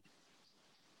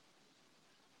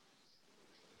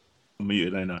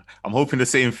 I'm hoping the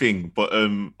same thing, but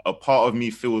a part of me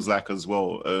feels like as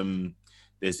well,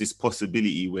 there's this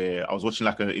possibility where I was watching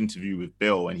like an interview with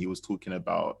Bale and he was talking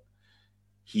about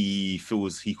he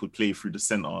feels he could play through the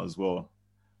center as well.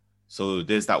 So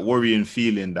there's that worrying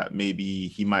feeling that maybe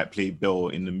he might play Bale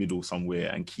in the middle somewhere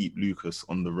and keep Lucas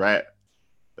on the right.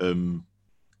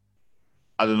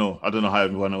 I don't know how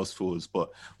everyone else feels, but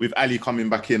with Ali coming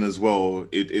back in as well,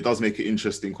 it does make an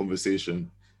interesting conversation.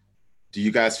 Do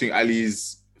you guys think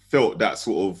Ali's felt that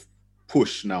sort of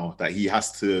push now that he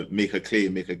has to make a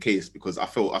claim, make a case? Because I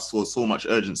saw so much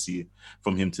urgency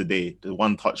from him today. The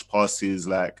one-touch passes,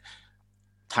 like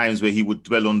times where he would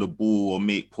dwell on the ball or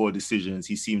make poor decisions,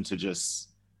 he seemed to just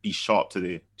be sharp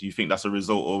today. Do you think that's a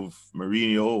result of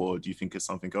Mourinho, or do you think it's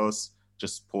something else?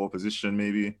 Just poor position,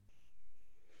 maybe?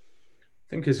 I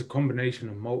think it's a combination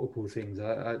of multiple things.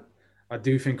 I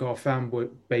do think our fan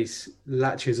base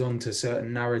latches onto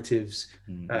certain narratives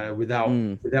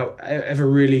without ever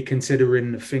really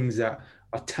considering the things that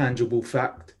are tangible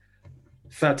fact.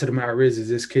 Fact of the matter is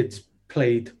this kid's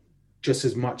played just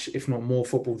as much, if not more,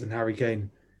 football than Harry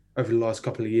Kane over the last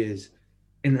couple of years.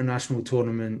 International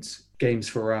tournaments, games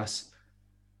for us.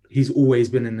 He's always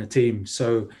been in the team.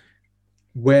 So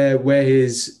where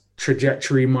his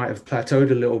trajectory might have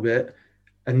plateaued a little bit,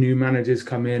 a new manager's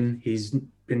come in, he's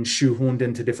been shoehorned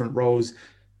into different roles.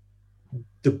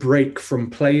 The break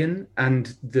from playing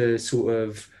and the sort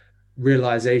of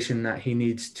realization that he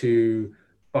needs to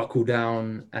buckle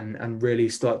down and really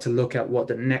start to look at what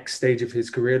the next stage of his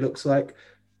career looks like,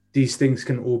 these things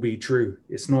can all be true.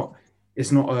 It's not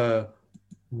a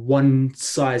one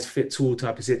size fits all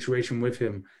type of situation with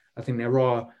him. I think there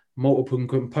are multiple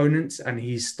components, and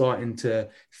he's starting to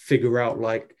figure out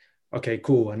like, okay,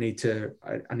 cool, I need to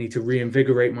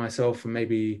reinvigorate myself and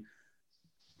maybe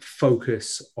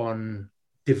focus on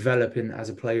developing as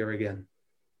a player again.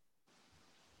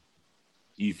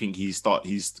 You think he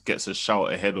gets a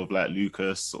shout ahead of like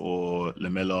Lucas or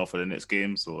Lamela for the next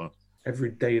games, or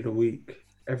every day of the week?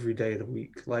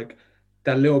 Like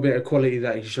that little bit of quality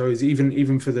that he shows,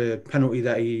 even for the penalty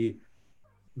that he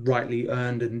rightly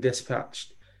earned and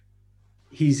dispatched,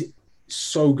 he's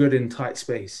so good in tight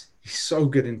space.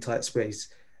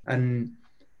 And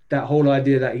that whole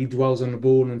idea that he dwells on the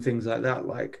ball and things like that,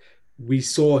 like we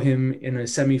saw him in a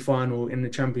semi-final in the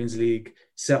Champions League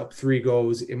set up 3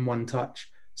 goals in one touch.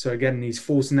 So again, these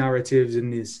false narratives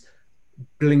and these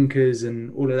blinkers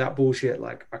and all of that bullshit,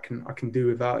 like I can do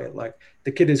without it. Like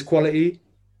the kid is quality.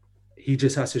 He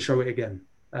just has to show it again.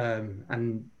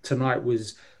 And tonight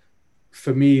was,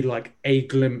 for me, like a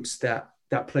glimpse that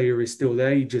player is still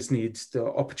there. He just needs the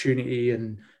opportunity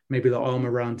and maybe the arm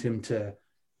around him to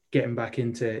get him back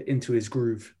into his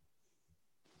groove.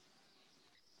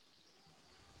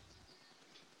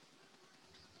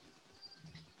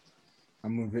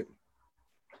 I'm with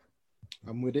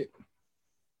it.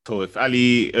 So if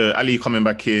Ali coming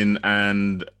back in,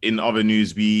 and in other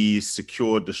news, we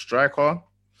secured the striker.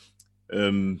 I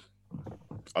don't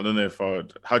know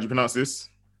how do you pronounce this?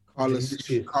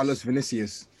 Carlos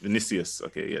Vinicius. Vinicius.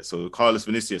 Okay, yeah. So Carlos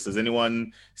Vinicius. Has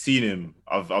anyone seen him?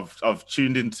 I've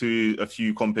tuned into a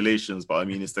few compilations, but I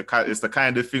mean, it's the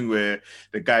kind of thing where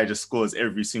the guy just scores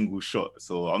every single shot.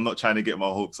 So I'm not trying to get my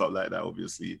hopes up like that,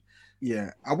 obviously.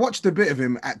 Yeah, I watched a bit of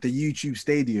him at the YouTube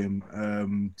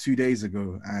Stadium 2 days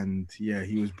ago, and yeah,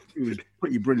 he was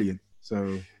pretty brilliant.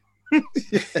 So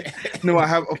no, I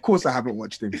haven't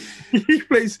watched him. He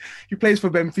plays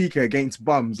for Benfica against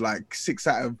bums like 6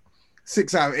 out of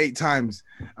 8 times.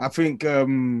 I think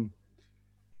from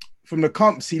the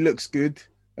comps he looks good.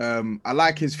 I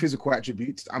like his physical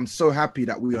attributes. I'm so happy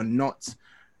that we are not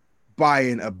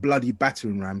buying a bloody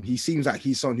battering ram. He seems like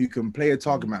he's someone who can play a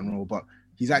target man role, but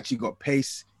he's actually got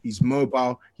pace. He's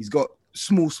mobile. He's got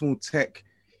small tech.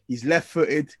 He's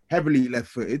left-footed, heavily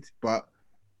left-footed, but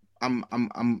I'm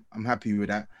happy with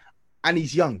that. And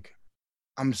he's young.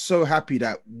 I'm so happy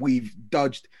that we've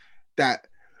dodged that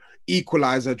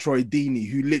equalizer Troy Deeney,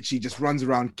 who literally just runs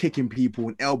around kicking people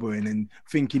and elbowing and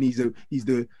thinking he's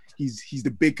the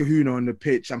big kahuna on the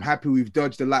pitch. I'm happy we've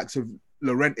dodged the likes of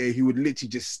Llorente, who would literally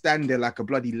just stand there like a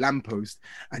bloody lamppost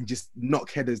and just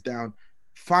knock headers down.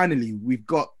 Finally, we've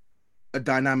got a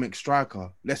dynamic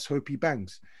striker. Let's hope he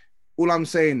bangs. All I'm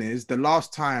saying is the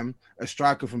last time a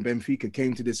striker from Benfica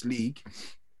came to this league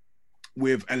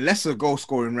with a lesser goal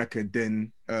scoring record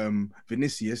than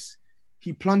Vinicius,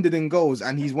 he plundered in goals,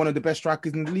 and he's one of the best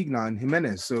strikers in the league now in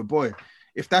Jimenez. So boy,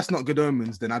 if that's not good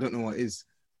omens, then I don't know what is.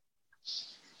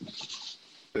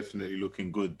 Definitely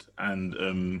looking good.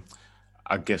 And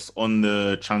I guess on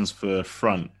the transfer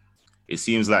front, it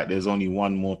seems like there's only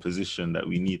one more position that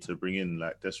we need to bring in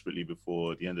like desperately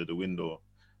before the end of the window,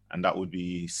 and that would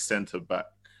be centre back.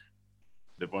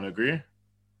 Everyone agree?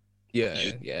 Yeah,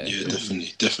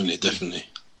 definitely.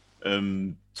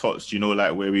 Tots, do you know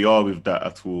like where we are with that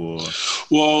at all?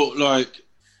 Well, like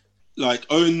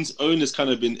Owen has kind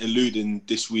of been alluding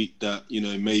this week that, you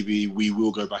know, maybe we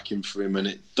will go back in for him, and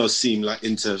it does seem like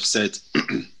Inter have said,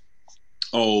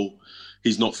 oh,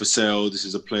 he's not for sale. This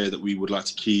is a player that we would like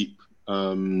to keep.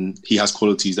 He has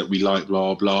qualities that we like,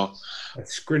 blah, blah.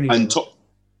 That's Skriniar. And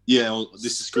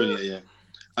this is Skriniar, yeah.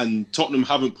 And Tottenham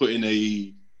haven't put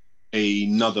in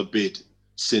another bid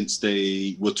since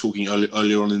they were talking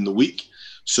earlier on in the week.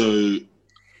 So,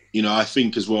 you know, I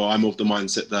think as well, I'm of the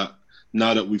mindset that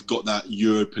now that we've got that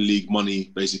Europa League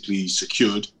money basically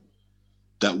secured,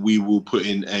 that we will put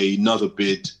in another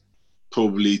bid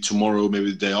probably tomorrow,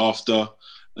 maybe the day after,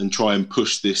 and try and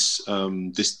push this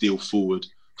deal forward.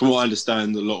 From what I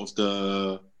understand, a lot of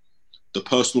the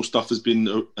personal stuff has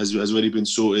already been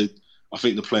sorted. I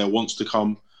think the player wants to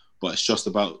come, but it's just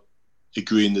about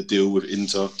agreeing the deal with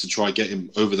Inter to try and get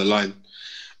him over the line.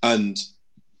 And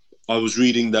I was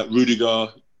reading that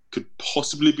Rudiger could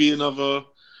possibly be another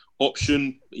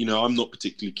option. You know, I'm not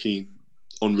particularly keen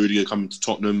on Rudiger coming to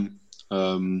Tottenham.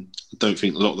 I don't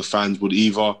think a lot of the fans would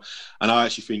either. And I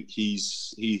actually think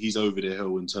he's over the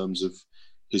hill in terms of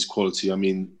his quality. I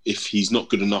mean, if he's not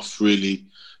good enough really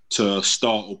to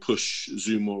start or push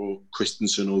Zuma or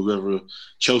Christensen or whoever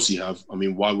Chelsea have, I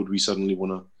mean, why would we suddenly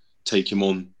want to take him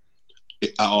on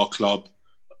at our club.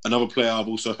 Another player I've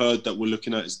also heard that we're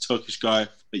looking at is a Turkish guy at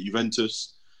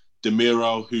Juventus,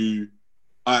 Demiral, who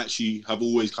I actually have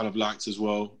always kind of liked as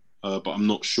well, but I'm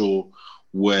not sure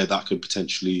where that could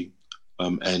potentially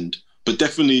end. But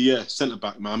definitely, yeah,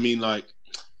 centre-back, man. I mean, like,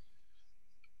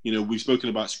 you know, we've spoken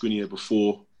about Skriniar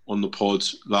before on the pod.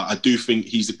 Like, I do think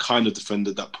he's the kind of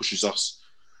defender that pushes us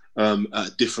at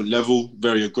a different level.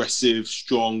 Very aggressive,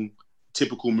 strong,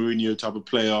 typical Mourinho type of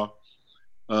player.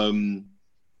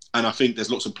 And I think there's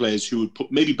lots of players who would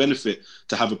maybe benefit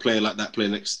to have a player like that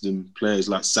playing next to them. Players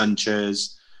like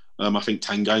Sanchez. I think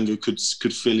Tanganga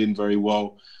could fill in very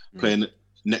well playing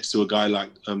next to a guy like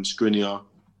Skriniar.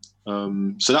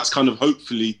 So that's kind of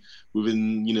hopefully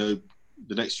within, you know,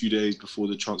 the next few days before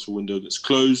the transfer window gets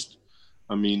closed.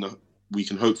 I mean, we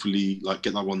can hopefully like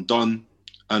get that one done.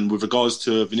 And with regards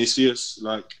to Vinicius,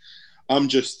 like, I'm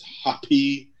just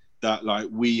happy that like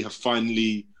we have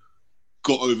finally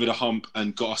got over the hump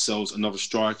and got ourselves another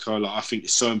striker. Like, I think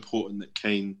it's so important that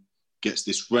Kane gets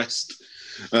this rest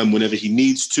whenever he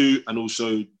needs to, and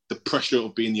also the pressure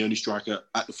of being the only striker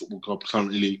at the football club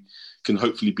currently can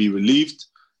hopefully be relieved.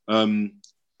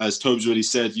 As Tobes already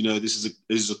said, you know, this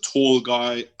is a tall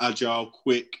guy, agile,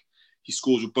 quick. He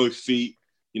scores with both feet.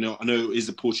 You know, I know it is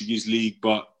the Portuguese league,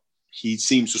 but he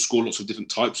seems to score lots of different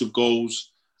types of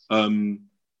goals. The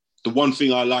one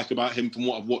thing I like about him from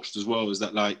what I've watched as well is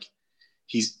that, like,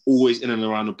 he's always in and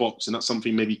around the box. And that's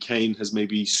something maybe Kane has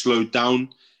maybe slowed down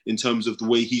in terms of the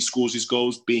way he scores his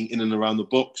goals, being in and around the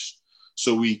box.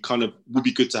 So we kind of would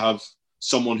be good to have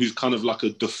someone who's kind of like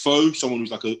a Defoe, someone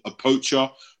who's like a poacher,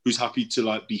 who's happy to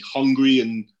like be hungry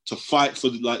and to fight for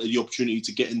the opportunity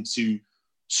to get into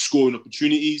scoring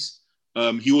opportunities.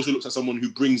 He also looks like someone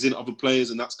who brings in other players,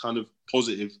 and that's kind of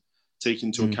positive, taking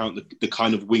into account the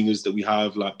kind of wingers that we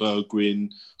have, like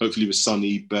Bergwijn, hopefully with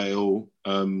Sonny, Bale,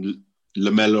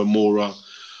 Lamela, Mora.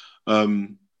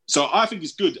 So I think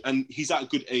it's good, and he's at a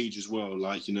good age as well.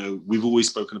 Like, you know, we've always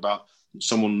spoken about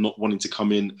someone not wanting to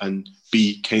come in and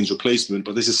be Kane's replacement,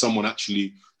 but this is someone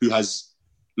actually who has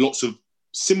lots of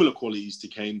similar qualities to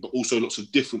Kane, but also lots of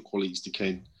different qualities to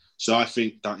Kane. So I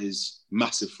think that is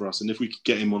massive for us. And if we could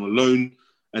get him on a loan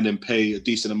and then pay a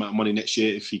decent amount of money next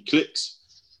year if he clicks,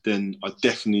 then I'm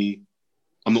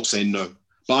not saying no.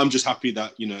 But I'm just happy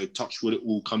that, you know, touch wood, it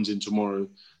all comes in tomorrow,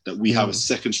 that we have a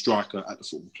second striker at the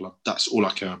football club. That's all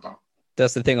I care about.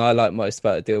 That's the thing I like most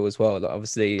about the deal as well. Like,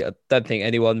 obviously, I don't think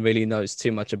anyone really knows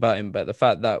too much about him, but the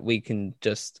fact that we can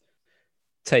just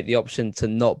take the option to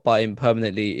not buy him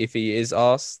permanently if he is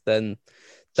asked, then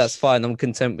that's fine. I'm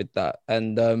content with that.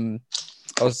 And I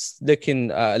was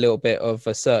looking at a little bit of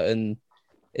a certain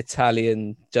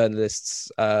Italian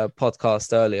journalist's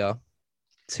podcast earlier,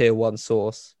 Tier 1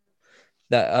 Source,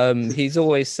 that he's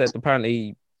always said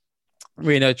apparently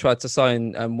Rino tried to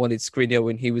sign and wanted Skriniar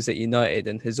when he was at United,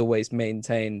 and has always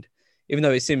maintained, even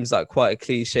though it seems like quite a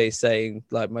cliche saying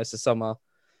like most of summer,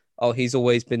 oh, he's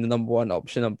always been the number one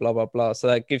option and blah, blah, blah. So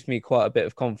that gives me quite a bit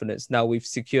of confidence. Now we've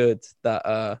secured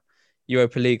that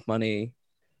Europa League money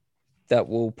that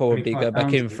will probably go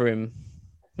back in for him.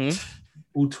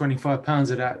 All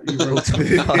 £25 of that.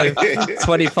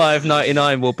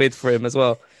 $25.99 will bid for him as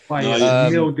well.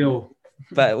 Nil deal.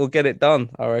 But we'll get it done,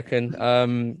 I reckon.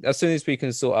 As soon as we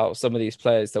can sort out some of these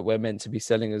players that we're meant to be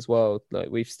selling as well. Like,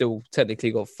 we've still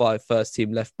technically got 5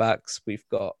 first-team left-backs. We've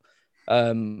got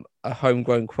a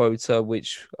homegrown quota,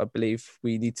 which I believe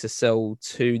we need to sell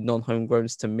 2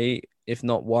 non-homegrowns to meet, if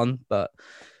not 1. But,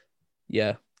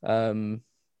 yeah, that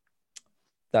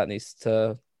needs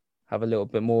to have a little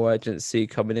bit more urgency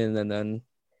coming in, and then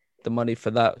the money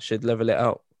for that should level it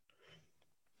out.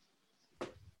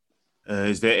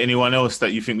 Is there anyone else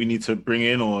that you think we need to bring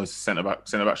in, or centre back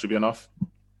should be enough?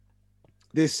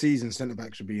 This season, centre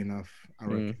back should be enough, I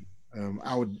reckon.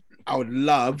 I would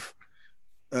love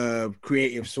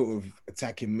creative sort of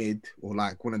attacking mid, or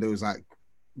like one of those like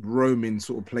roaming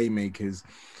sort of playmakers,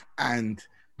 and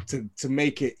to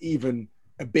make it even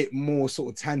a bit more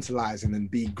sort of tantalizing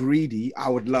and be greedy, I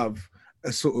would love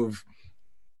a sort of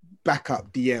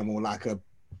backup DM, or like a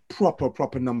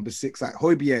proper number 6. Like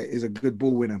Højbjerg is a good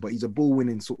ball winner, but he's a ball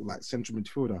winning sort of like central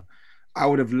midfielder. I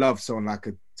would have loved someone like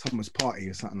a Thomas Partey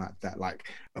or something like that, like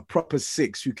a proper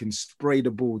 6 who can spray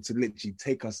the ball to literally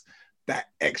take us that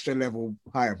extra level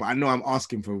higher. But I know I'm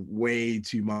asking for way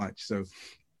too much, so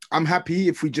I'm happy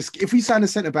if we sign a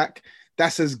centre back.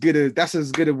 That's as good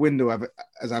a window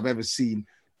as I've ever seen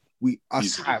in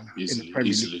the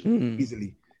Premier League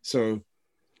easily. So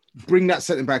bring that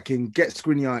centre back in, get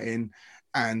Skriniar in,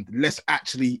 and let's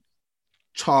actually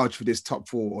charge for this top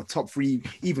 4 or top 3,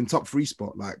 even top 3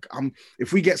 spot. Like,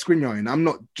 if we get Skriniar in, I'm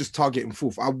not just targeting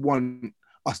 4th. I want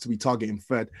us to be targeting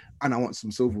third, and I want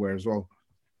some silverware as well.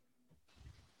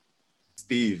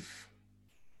 Steve,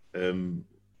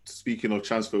 speaking of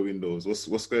transfer windows,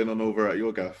 what's going on over at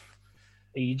your gaff?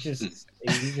 Are you just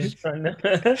trying to?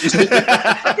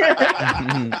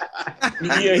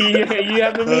 you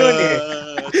having me on here?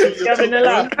 You having a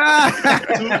laugh?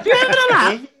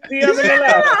 You having a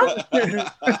laugh?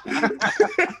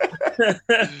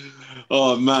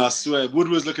 Oh man, I swear, Wood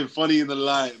was looking funny in the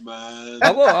light, man.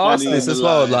 I want to ask this as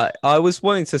well. Like, I was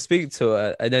wanting to speak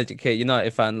to an Educate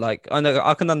United fan. Like, I know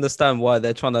I can understand why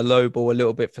they're trying to lowball a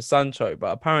little bit for Sancho,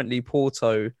 but apparently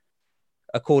Porto,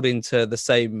 according to the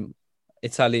same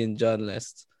Italian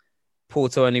journalist,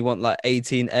 Porto only want like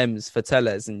 18 M's for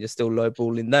Telles, and you're still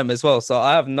lowballing them as well. So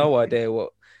I have no idea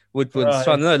what Woodward's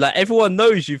trying to know. Like, everyone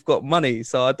knows you've got money,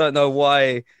 so I don't know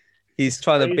why he's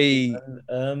trying to be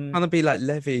like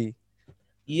Levy.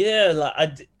 Yeah,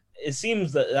 like it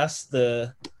seems that that's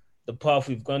the path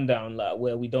we've gone down, like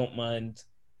where we don't mind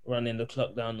running the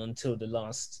clock down until the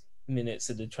last minutes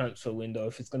of the transfer window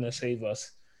if it's going to save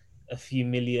us a few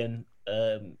million.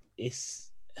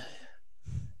 It's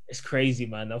crazy,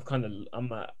 man.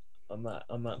 I'm at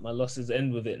my losses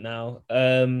end with it now.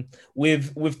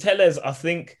 With Telles, I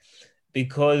think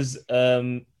because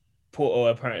Porto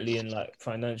are apparently in like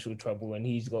financial trouble and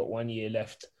he's got 1 year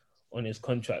left on his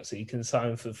contract, so he can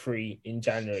sign for free in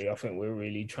January. I think we're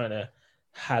really trying to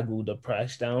haggle the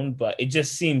price down, but it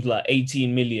just seems like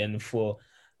 18 million for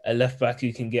a left back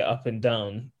who can get up and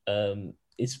down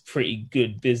is pretty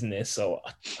good business. So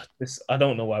I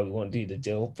don't know why we won't do the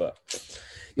deal, but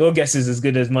your guess is as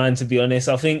good as mine, to be honest.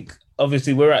 I think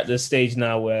obviously we're at the stage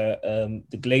now where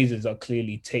the Glazers are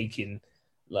clearly taking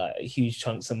like huge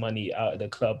chunks of money out of the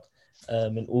club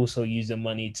and also using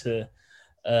money to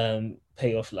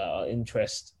pay off like our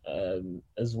interest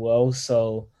as well.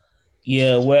 So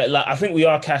yeah, we're like, I think we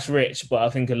are cash rich, but I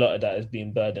think a lot of that is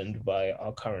being burdened by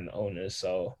our current owners.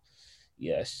 So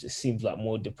yeah, it just seems like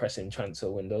more depressing transfer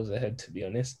windows ahead, to be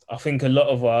honest. I think a lot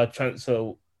of our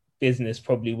transfer business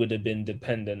probably would have been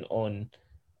dependent on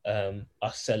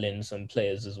us selling some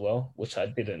players as well, which I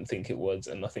didn't think it was.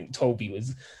 And I think Toby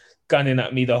was gunning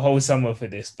at me the whole summer for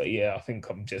this. But yeah, I think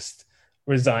I'm just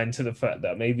resigned to the fact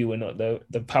that maybe we're not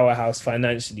the powerhouse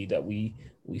financially that we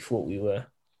thought we were.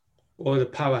 Or the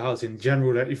powerhouse in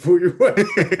general that you thought you were.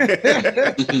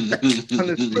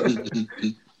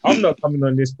 I'm not coming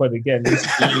on this pod again.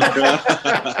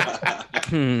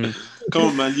 Come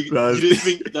on, man. You didn't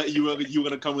think that you were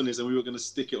going to come on this and we were going to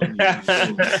stick it on you.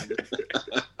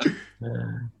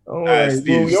 Don't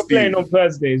worry. You're playing on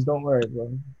Thursdays. Don't worry,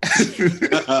 bro.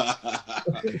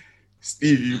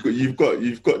 Steve, you've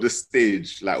got the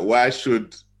stage. Like, why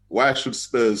should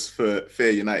Spurs fare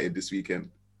United this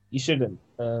weekend? You shouldn't.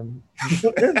 I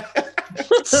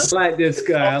like this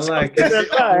guy. I like it.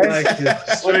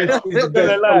 I'm not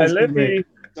gonna lie. Let me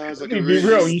be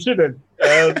real. You shouldn't.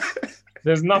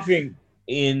 There's nothing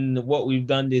in what we've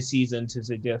done this season to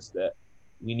suggest that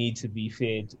we need to be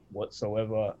feared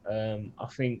whatsoever. I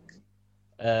think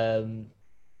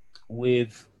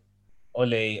with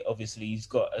Ole, obviously, he's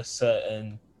got a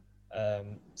certain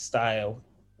style,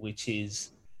 which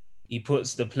is he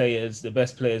puts the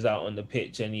best players out on the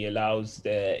pitch, and he allows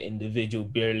their individual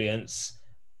brilliance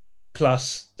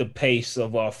plus the pace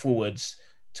of our forwards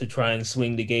to try and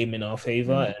swing the game in our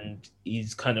favor. And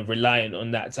he's kind of reliant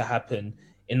on that to happen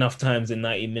enough times in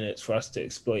 90 minutes for us to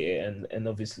exploit it and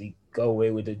obviously go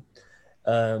away with it,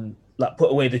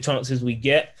 put away the chances we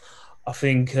get. I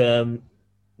think the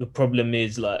problem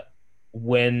is like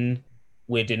when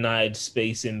we're denied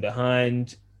space in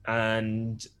behind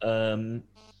and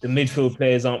the midfield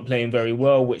players aren't playing very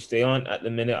well, which they aren't at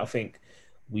the minute. I think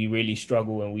we really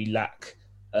struggle and we lack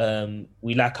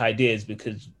ideas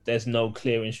because there's no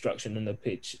clear instruction on the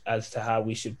pitch as to how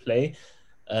we should play.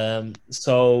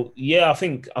 So yeah, I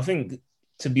think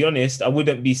to be honest, I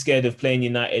wouldn't be scared of playing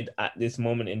United at this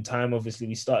moment in time. Obviously,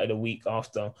 we started a week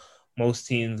after most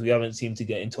teams. We haven't seemed to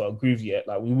get into our groove yet.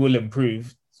 Like, we will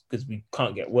improve because we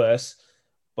can't get worse.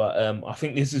 But I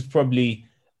think this is probably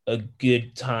a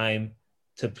good time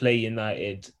to play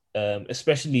United,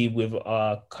 especially with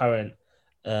our current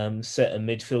set of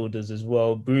midfielders as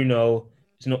well. Bruno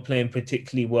is not playing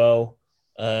particularly well.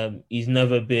 He's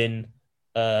never been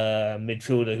a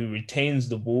midfielder who retains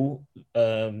the ball,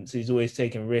 so he's always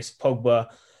taking risks. Pogba,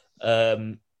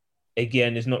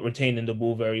 again, is not retaining the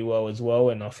ball very well as well,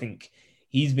 and I think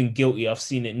he's been guilty. I've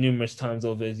seen it numerous times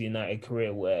over his United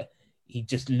career where he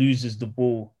just loses the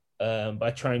ball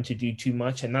by trying to do too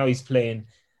much, and now he's playing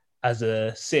as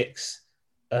a 6.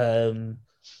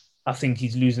 I think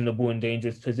he's losing the ball in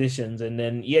dangerous positions. And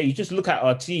then, you just look at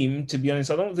our team, to be honest,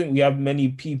 I don't think we have many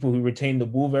people who retain the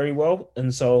ball very well.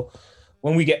 And so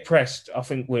when we get pressed, I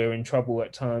think we're in trouble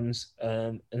at times.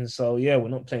 And so, we're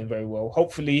not playing very well.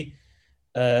 Hopefully,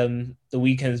 the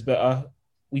weekend's better.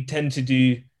 We tend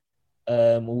to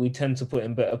put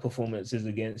in better performances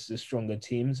against the stronger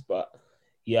teams. But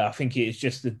I think it's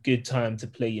just a good time to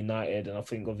play United. And I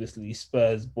think obviously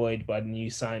Spurs, buoyed by the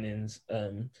new signings,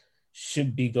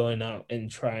 should be going out and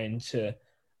trying to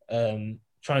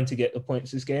get the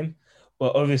points this game.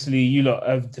 But obviously you lot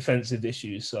have defensive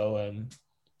issues. So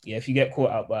if you get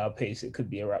caught out by our pace, it could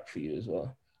be a wrap for you as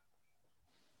well.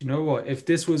 You know what? If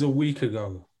this was a week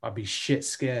ago, I'd be shit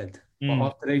scared. But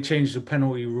after they changed the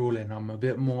penalty ruling, I'm a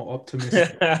bit more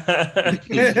optimistic.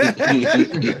 You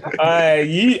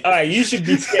should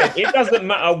be scared. It doesn't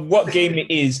matter what game it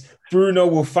is. Bruno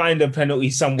will find a penalty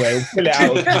somewhere. He'll pull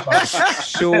it out.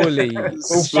 Surely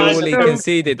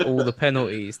conceded all the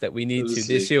penalties that we need to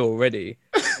this year already.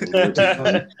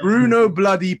 Bruno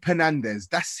Bloody Penandes.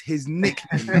 That's his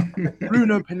nickname.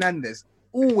 Bruno Penandes.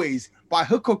 Always, by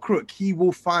hook or crook, he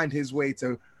will find his way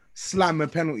to slam a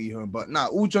penalty home. But now,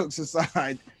 all jokes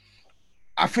aside,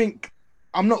 I think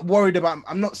I'm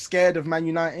not scared of Man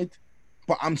United,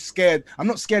 but I'm scared. I'm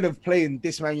not scared of playing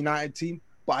this Man United team,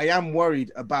 but I am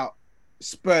worried about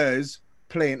Spurs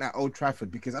playing at Old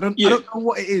Trafford because I don't know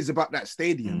what it is about that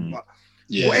stadium. But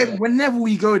whenever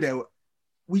we go there,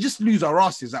 we just lose our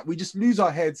asses. Like we just lose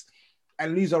our heads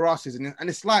and lose our asses. And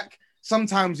it's like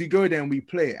sometimes we go there and we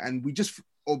play and we just,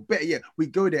 or better yet, we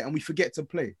go there and we forget to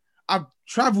play. I've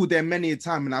traveled there many a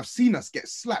time and I've seen us get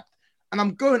slapped. And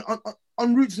I'm going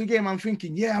on route to the game. I'm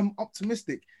thinking, I'm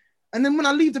optimistic. And then when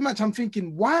I leave the match, I'm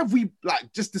thinking, why have we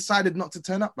just decided not to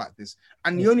turn up like this?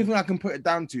 And the only thing I can put it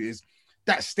down to is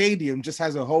that stadium just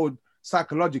has a hold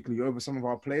psychologically over some of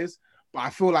our players. But I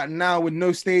feel like now with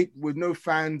no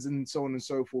fans and so on and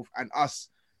so forth, and us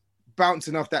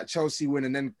bouncing off that Chelsea win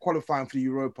and then qualifying for the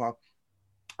Europa,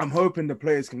 I'm hoping the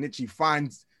players can literally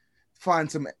find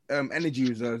some energy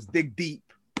reserves, dig deep,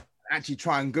 actually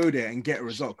try and go there and get a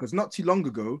result. Because not too long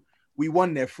ago, we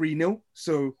won there 3-0.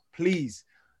 So please,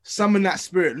 summon that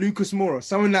spirit. Lucas Moura,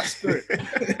 summon that spirit.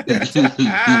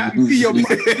 your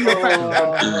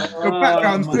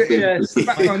background's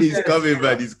He's coming,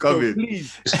 man. He's coming. So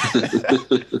please.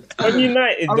 On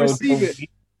United, I'll receive it.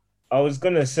 I was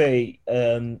going to say,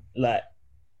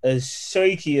 as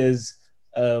shaky as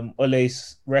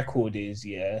Ole's record is,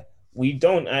 we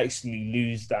don't actually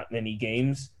lose that many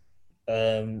games.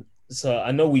 So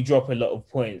I know we drop a lot of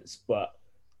points, but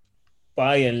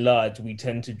by and large, we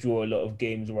tend to draw a lot of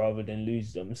games rather than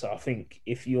lose them. So I think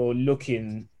if you're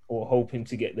looking or hoping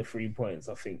to get the 3 points,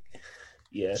 I think,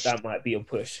 that might be a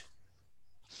push.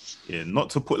 Yeah, not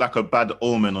to put like a bad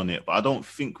omen on it, but I don't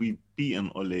think we've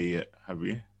beaten Ole yet, have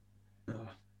we?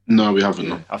 No, we haven't.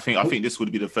 Yeah, I think this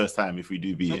would be the first time if we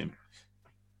do beat him.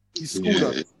 He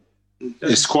scored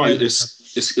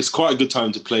us. It's quite a good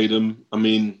time to play them. I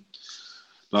mean,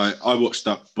 like I watched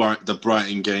the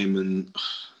Brighton game and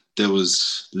there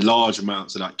was large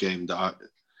amounts of that game that I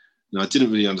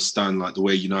didn't really understand, like the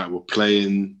way United were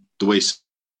playing, the way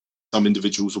some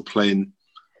individuals were playing,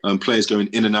 players going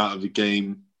in and out of the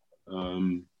game.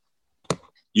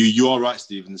 You are right,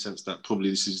 Steve, in the sense that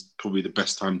this is probably the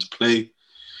best time to play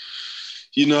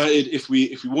United if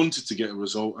we wanted to get a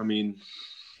result. I mean,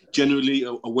 generally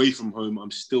away from home,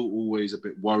 I'm still always a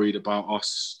bit worried about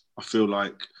us. I feel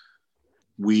like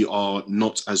we are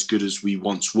not as good as we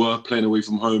once were playing away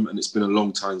from home, and it's been a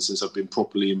long time since I've been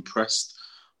properly impressed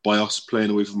by us playing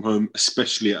away from home,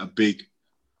 especially at a big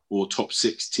or top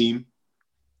 6 team.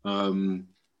 Do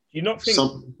you not think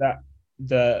that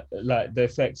the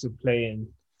effects of playing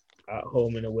at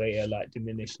home and away are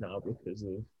diminished now because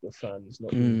of the fans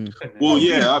not being... Well,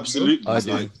 yeah, absolutely. I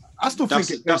still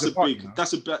think that's a big. I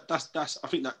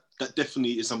think that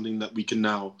definitely is something that we can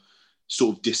now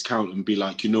sort of discount and be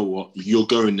like, you know what, you're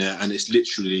going there and it's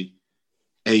literally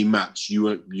a match. You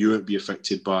won't be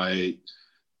affected by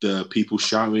the people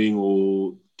shouting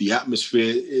or the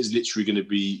atmosphere. It is literally going to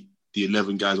be the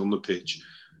 11 guys on the pitch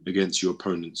against your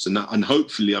opponents, and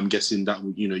hopefully, I'm guessing that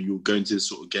you'll go into this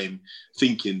sort of game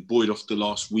thinking, buoyed off the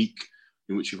last week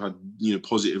in which we've had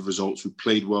positive results. We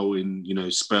played well in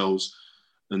spells,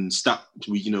 and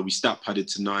we stat padded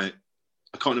tonight.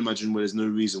 I can't imagine where there's no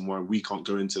reason why we can't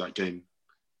go into that game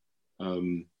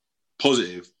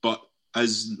positive. But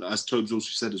as Tobes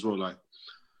also said as well, like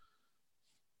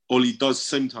Ole does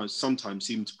sometimes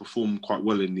seem to perform quite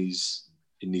well in these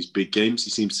big games. He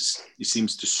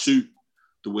seems to suit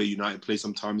the way United play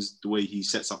sometimes, the way he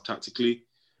sets up tactically.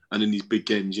 And in these big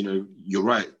games, you're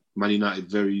right. Man United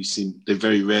very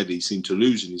rarely seem to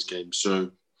lose in these games.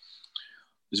 So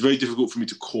it's very difficult for me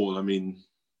to call. I mean,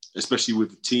 especially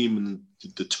with the team and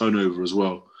the turnover as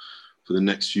well for the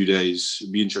next few days.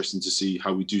 It'd be interesting to see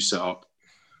how we do set up.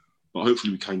 But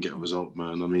hopefully we can get a result,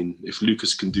 man. I mean, if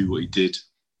Lucas can do what he did,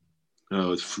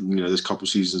 this couple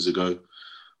seasons ago,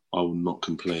 I will not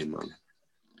complain, man.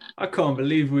 I can't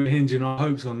believe we're hinging our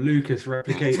hopes on Lucas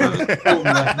replicating.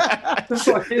 What the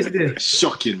fuck is this?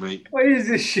 Shocking, mate. What is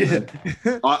this shit?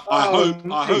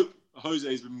 I hope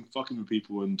Jose's been fucking with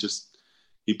people and just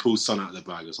he pulls Son out of the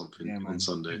bag or something on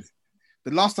Sunday.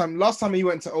 The last time he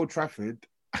went to Old Trafford,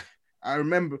 I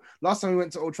remember last time he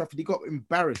went to Old Trafford, he got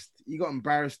embarrassed.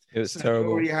 It was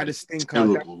terrible. He had a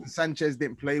stinker. Sanchez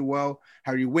didn't play well.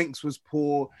 Harry Winks was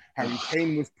poor. Harry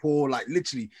Kane was poor. Like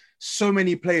literally, so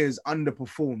many players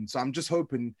underperformed. So I'm just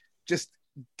hoping, just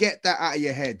get that out of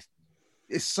your head.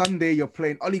 It's Sunday. You're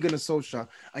playing Ole Gunnar Solskjaer,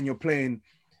 and you're playing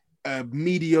a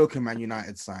mediocre Man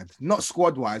United side. Not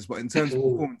squad wise, but in terms of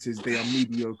performances, they are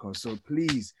mediocre. So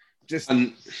please,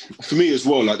 and for me as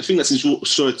well, like the thing that's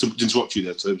sorry to interrupt you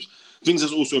there, Tobes. Things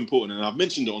that's also important, and I've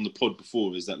mentioned it on the pod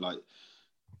before, is that like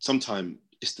sometimes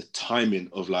it's the timing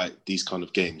of like these kind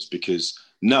of games, because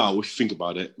now if you think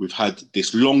about it, we've had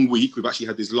this long week. We've actually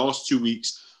had these last 2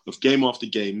 weeks of game after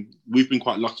game. We've been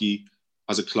quite lucky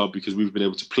as a club because we've been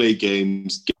able to play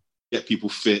games, get people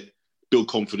fit, build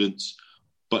confidence.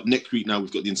 But next week now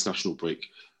we've got the international break.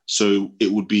 So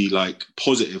it would be like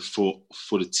positive for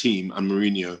the team and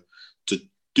Mourinho to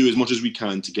do as much as we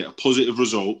can to get a positive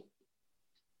result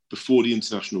before the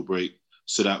international break,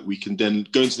 so that we can then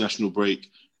go international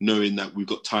break knowing that we've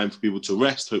got time for people to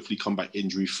rest, hopefully come back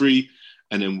injury-free,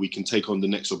 and then we can take on the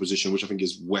next opposition, which I think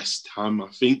is West Ham, I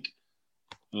think.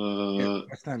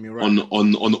 West Ham, you're right. On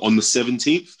the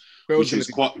 17th, which is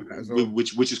quite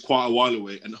a while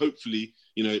away. And hopefully,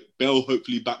 Bell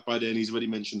hopefully back by then. He's already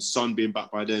mentioned Son being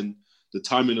back by then. The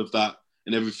timing of that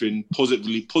and everything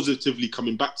positively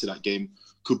coming back to that game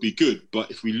could be good.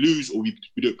 But if we lose or we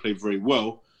don't play very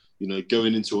well,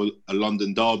 going into a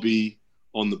London derby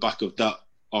on the back of that,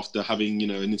 after having, an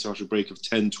international break of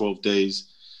 10, 12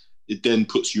 days, it then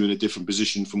puts you in a different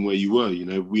position from where you were.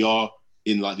 We are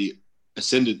in like the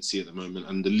ascendancy at the moment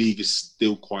and the league is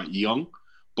still quite young,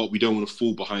 but we don't want to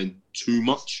fall behind too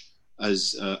much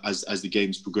as the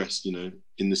games progress,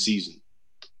 in the season.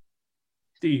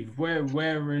 Steve,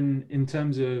 where in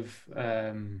terms of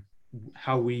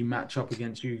how we match up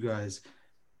against you guys,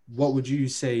 what would you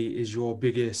say is your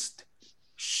biggest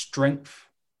strength,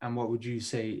 and what would you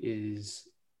say is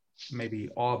maybe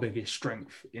our biggest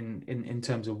strength in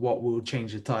terms of what will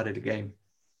change the tide of the game?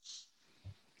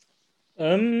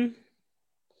 I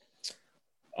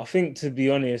think, to be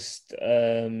honest,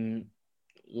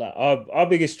 like our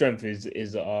biggest strength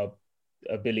is our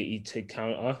ability to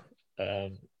counter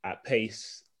at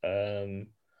pace. I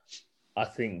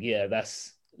think,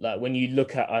 that's like when you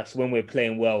look at us when we're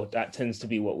playing well, that tends to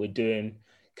be what we're doing,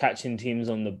 catching teams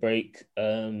on the break.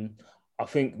 I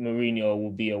think Mourinho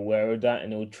will be aware of that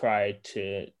and he'll try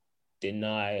to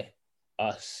deny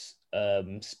us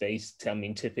space. I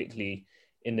mean, typically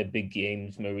in the big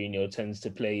games, Mourinho tends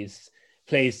to play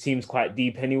his teams quite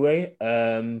deep anyway.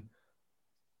 I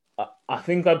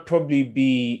think I'd probably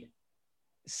be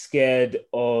scared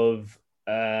of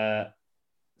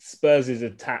Spurs'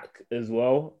 attack as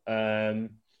well.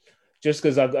 Just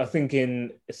because I'm thinking,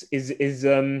 is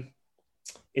Son's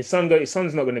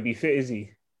not going to be fit, is he?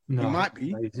 No, he might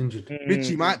be. He's injured.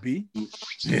 Richie might be.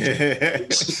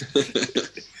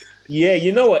 Yeah,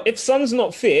 you know what? If Son's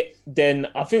not fit, then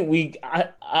I think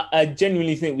I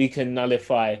genuinely think we can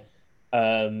nullify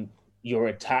your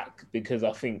attack, because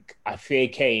I fear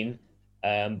Kane.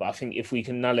 But I think if we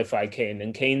can nullify Kane,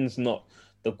 and Kane's not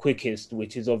the quickest,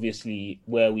 which is obviously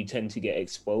where we tend to get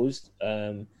exposed.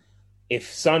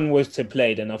 If Son was to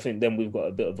play, then I think we've got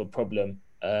a bit of a problem.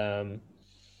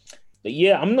 But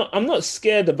yeah, I'm not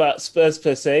scared about Spurs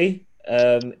per se.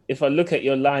 If I look at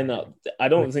your lineup, I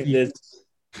don't think there's.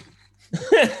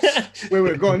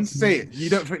 wait, go on, say it. You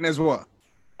don't think there's what?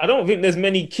 I don't think there's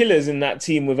many killers in that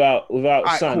team without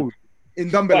right, Son. Cool.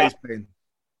 Ndombele's playing.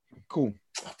 Cool.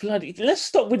 Bloody, let's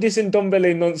stop with this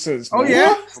Ndombele nonsense. Man. Oh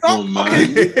yeah, stop. Okay.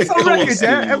 It's on record,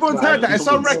 yeah. Everyone's heard that. It's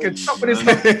on record. Stop with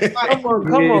this.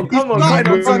 Come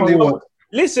on.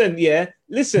 Listen.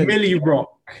 Millie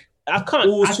Rock. I can't.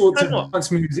 All sorts of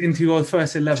dance moves into your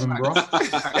first 11, bro.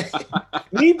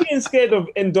 Me being scared of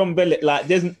Ndombele, like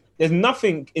there's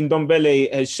nothing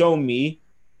Ndombele has shown me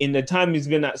in the time he's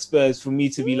been at Spurs for me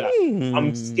to be like,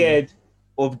 I'm scared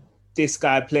of this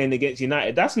guy playing against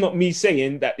United. That's not me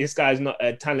saying that this guy's not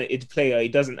a talented player. He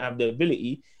doesn't have the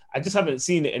ability. I just haven't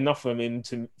seen it enough from him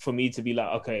for me to be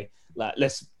like, okay, like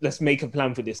let's make a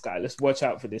plan for this guy. Let's watch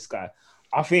out for this guy.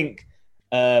 I think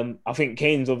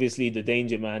Kane's obviously the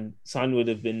danger man. Son would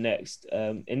have been next.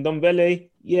 Ndombele,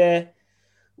 yeah,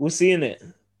 we'll see in it.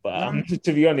 But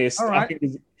to be honest, I think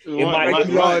it might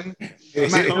be on.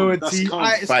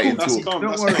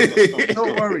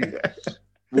 Don't worry.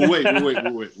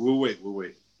 We'll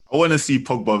wait. I want to see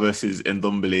Pogba versus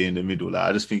Ndombele in the middle. Like,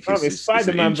 I just think it's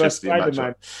Spider-Man versus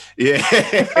Spider-Man. Yeah.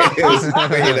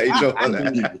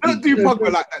 Don't do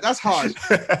Pogba like that. That's hard.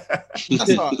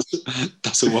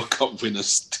 That's a World Cup winner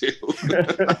still.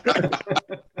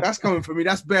 That's coming for me.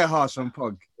 That's bare harsh on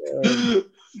Pog. Do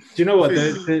you know what?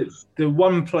 The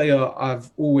one player I've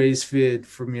always feared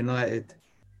from United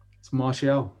is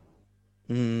Martial.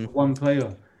 One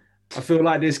player. I feel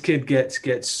like this kid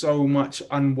gets so much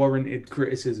unwarranted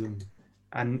criticism,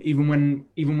 and even when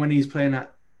he's playing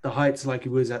at the heights like he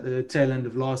was at the tail end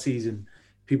of last season,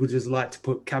 people just like to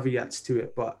put caveats to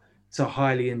it. But it's a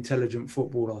highly intelligent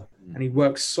footballer, and he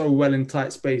works so well in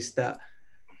tight space that,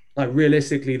 like,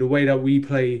 realistically, the way that we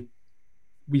play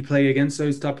against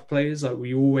those type of players, like,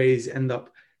 we always end up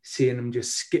seeing them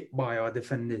just skip by our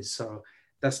defenders. So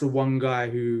that's the one guy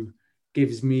who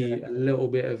gives me a little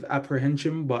bit of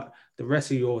apprehension, but the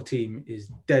rest of your team is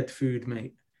dead food,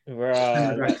 mate.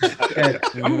 Right.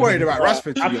 I'm worried about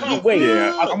Rashford. I can't wait.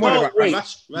 I'm worried about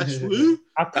Rashford.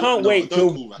 I can't wait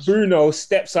till Bruno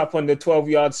steps up on the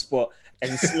 12-yard spot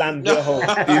and slams it home.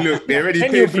 Look, they already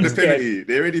paid for the penalty.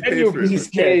 They already paid for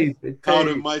it. Proud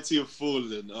and mighty have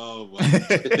fallen. Oh my!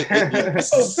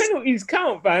 Penalties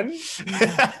count, man.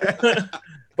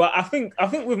 But I think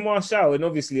with Martial and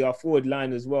obviously our forward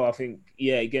line as well, I think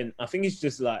it's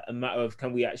just like a matter of,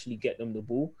 can we actually get them the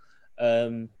ball?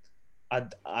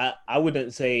 I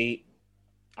wouldn't say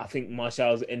I think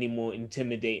Martial's any more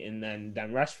intimidating than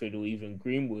Rashford or even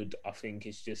Greenwood. I think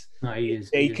it's just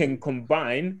if they can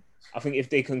combine,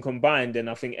 then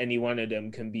I think any one of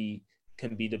them can be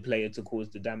the player to cause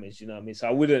the damage. You know what I mean? So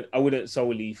I wouldn't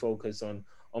solely focus on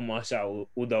Martial,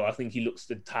 although I think he looks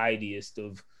the tidiest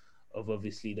of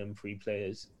obviously them three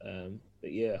players.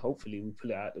 But yeah, hopefully we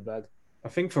pull it out the bag. I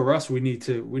think for us, we need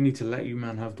to let you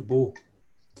man have the ball.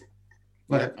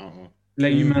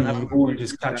 Let you man have the ball and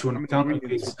just catch you on the counter.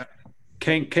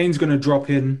 Kane's going to drop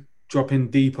in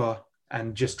deeper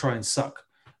and just try and suck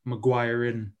Maguire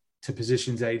in to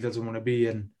positions that he doesn't want to be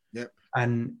in. Yep.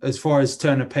 And as far as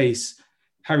turn of pace,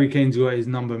 Harry Kane's got his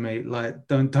number, mate. Like,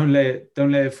 don't let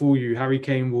it fool you. Harry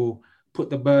Kane will put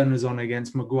the burners on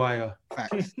against Maguire.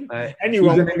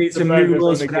 Anyone going to need some new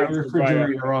laws for that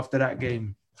refrigerator after that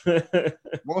game.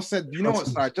 Well said. You know what,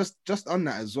 Si? Just on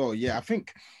that as well. Yeah, I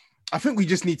think we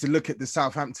just need to look at the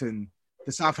Southampton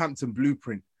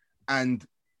blueprint, and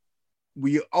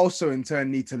we also in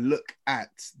turn need to look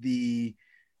at the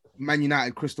Man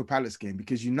United Crystal Palace game,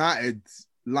 because United's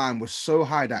line was so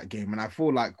high that game, and I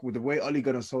feel like with the way Ole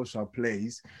Gunnar Solskjaer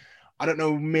plays, I don't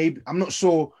know, I'm not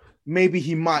sure. Maybe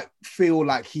he might feel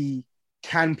like he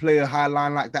can play a high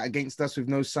line like that against us with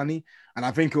no Sonny, and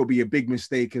I think it will be a big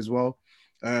mistake as well.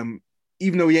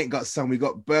 Even though we ain't got Son, we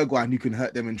got Bergwijn who can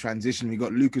hurt them in transition. We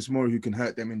got Lucas Moura who can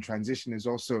hurt them in transition as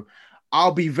well. So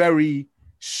I'll be very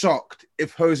shocked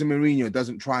if Jose Mourinho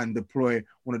doesn't try and deploy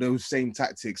one of those same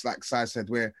tactics, like Si said,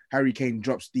 where Harry Kane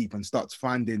drops deep and starts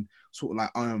finding sort of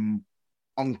like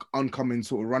oncoming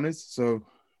sort of runners. So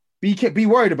be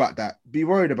worried about that. Be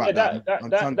worried about that.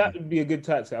 That would be a good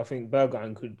tactic. I think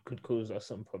Bergwijn could cause us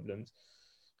some problems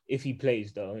if he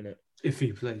plays, though, innit? If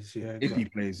he plays, yeah. If he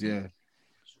plays, yeah.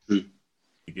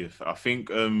 I think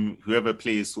whoever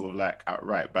plays sort of like at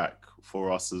right back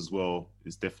for us as well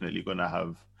is definitely going to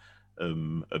have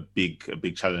a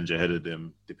big challenge ahead of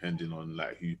them, depending on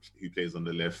like who plays on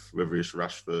the left, whether it's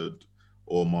Rashford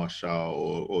or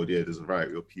Martial or there's a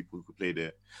variety of people who could play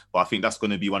there. But I think that's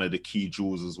going to be one of the key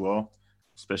jewels as well,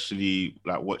 especially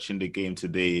like watching the game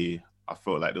today. I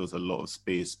felt like there was a lot of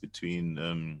space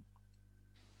between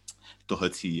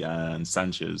Doherty and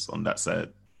Sanchez on that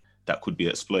side that could be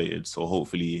exploited. So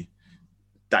hopefully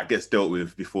that gets dealt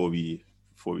with before we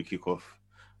kick off.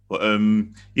 But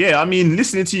yeah, I mean,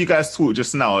 listening to you guys talk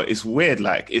just now, it's weird.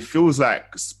 Like, it feels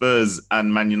like Spurs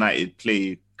and Man United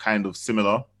play kind of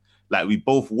similar. Like, we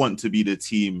both want to be the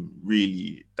team,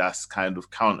 really, that's kind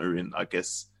of countering. I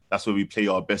guess that's where we play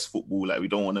our best football. Like, we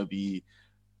don't want to be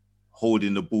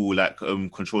holding the ball, like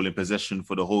controlling possession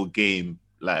for the whole game.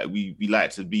 Like, we like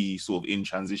to be sort of in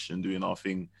transition, doing our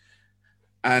thing.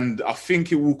 And I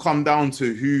think it will come down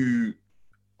to who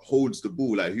holds the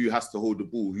ball, like who has to hold the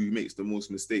ball, who makes the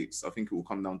most mistakes. I think it will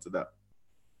come down to that.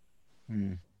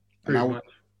 And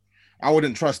I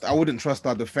wouldn't trust our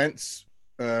defense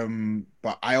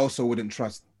but I also wouldn't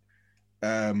trust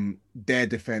their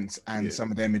defense and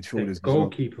some of their midfielders.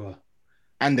 Goalkeeper. Well.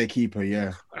 And their keeper,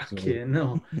 yeah. Okay,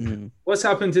 no. What's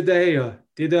happened to De Gea?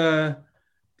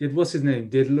 Did what's his name?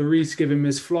 Did Lloris give him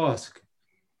his flask?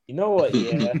 You know what?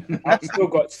 Yeah, I've still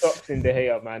got stocks in De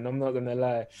Gea, man. I'm not gonna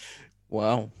lie.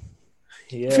 Wow.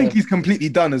 Yeah. I think he's completely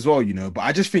done as well, you know. But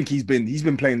I just think he's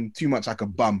been playing too much like a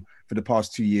bum for the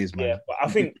past 2 years, man. Yeah, but I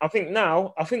think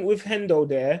with Hendo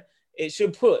there, it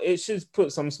should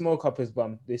put some smoke up his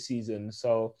bum this season.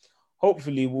 So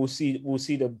hopefully we'll see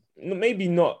the maybe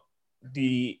not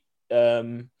the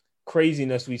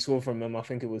craziness we saw from him. I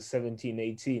think it was 17,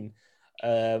 18.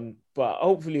 But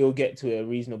hopefully he'll get to a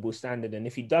reasonable standard. And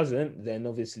if he doesn't, then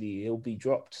obviously he'll be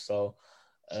dropped. So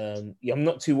I'm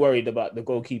not too worried about the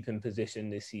goalkeeping position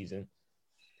this season.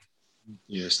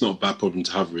 Yeah, it's not a bad problem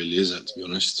to have, really, is it, to be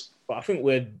honest? But I think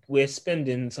we're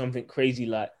spending something crazy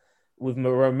like with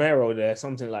Romero there,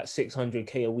 something like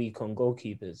 600k a week on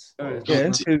goalkeepers.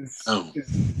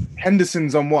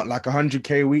 Henderson's on what, like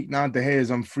 100k a week now? De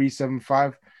Gea's on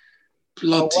 375.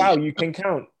 Oh wow, you can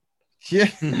count.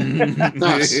 Yeah, that's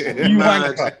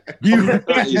mad.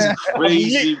 That is crazy.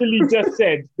 He literally just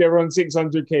said they're on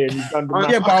 600k and he's done the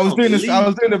math. Yeah, but I was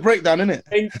doing a breakdown,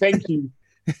 innit? Thank you.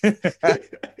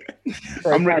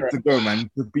 I'm ready to go, man.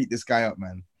 To beat this guy up,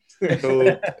 man.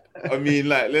 So, I mean,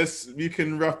 like, we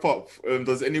can wrap up.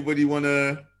 Does anybody want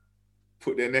to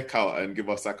put their neck out and give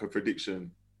us like a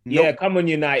prediction? Yeah, nope. Come on,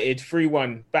 United,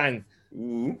 3-1, bang.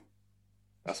 Ooh,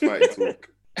 that's fighting talk.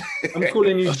 I'm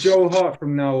calling you Joe Hart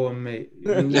from now on, mate.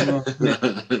 Add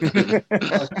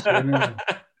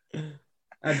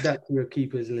that to your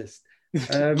keepers list.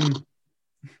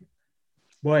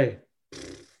 Boy,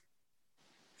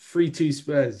 3-2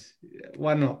 Spurs.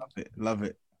 Why not? Love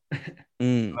it.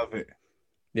 Love it.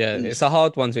 Yeah, it's a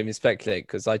hard one to even speculate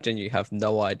because I genuinely have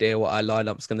no idea what our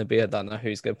lineup's going to be. I don't know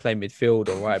who's going to play midfield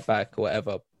or right back or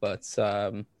whatever. But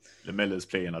Lamella's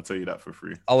playing, I'll tell you that for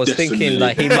free. I was thinking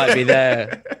like he might be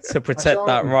there to protect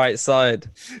that right side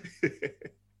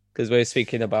because we're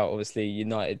speaking about obviously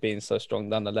United being so strong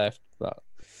down the left. But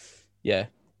yeah,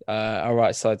 our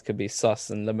right side could be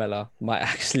sus and Lamella might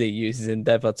actually use his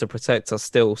endeavour to protect us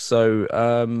still. So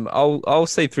I'll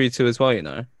say 3-2 as well. You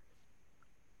know,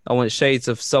 I want shades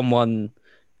of someone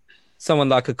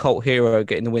like a cult hero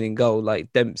getting the winning goal,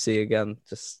 like Dempsey again.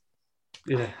 Just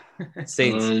yeah. I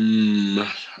say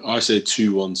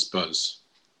 2-1 Spurs.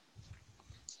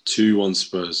 2-1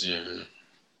 Spurs, yeah.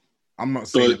 I'm not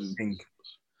saying anything.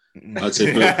 I'd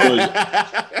say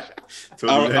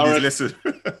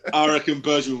I reckon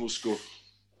Bergman will score.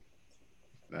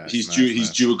 He's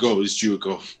due a goal.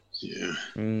 Yeah.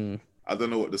 I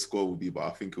don't know what the score will be, but I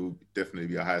think it will definitely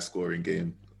be a high scoring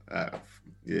game.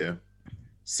 Yeah.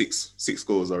 Six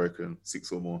goals, I reckon.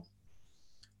 6 or more.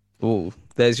 Oh,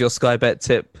 there's your Sky Bet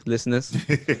tip, listeners.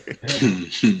 You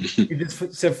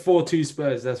just said 4-2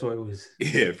 Spurs. That's what it was.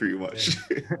 Yeah, pretty much.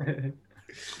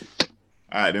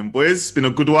 All right, then, boys. It's been a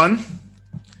good one,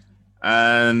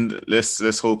 and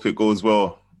let's hope it goes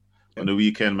well on the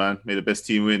weekend, man. May the best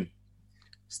team win.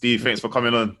 Steve, thanks for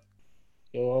coming on.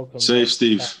 You're welcome. Safe,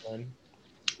 Steve.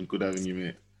 Good having you,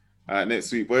 mate. All right,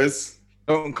 next week, boys.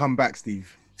 Don't come back,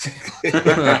 Steve. bro,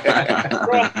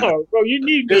 you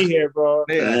need me here, bro.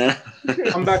 Yeah.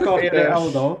 Come back after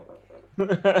Aldo.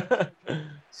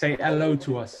 Say hello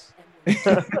to us.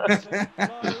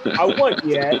 I want,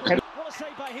 yeah. What a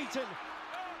save by Heaton.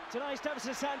 Tonight's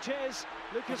Davinson Sanchez,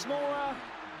 Lucas Moura,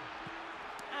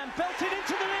 and belted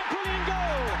into the net. Brilliant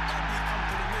goal.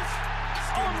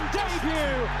 On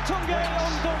debut, Tunge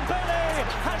Ndombele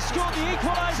has scored the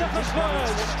equaliser for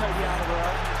Spurs.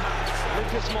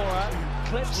 Lucas Moura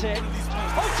clips it.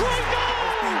 Oh, great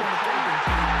goal!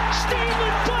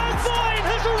 Steven Bergwijn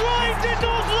has arrived in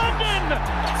North London.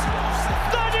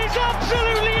 That is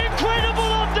absolutely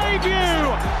incredible on debut.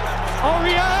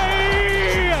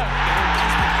 Aurier!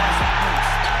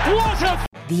 What a...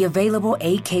 The available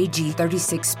AKG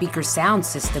 36 speaker sound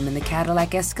system in the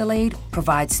Cadillac Escalade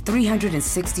provides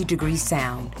 360-degree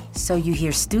sound, so you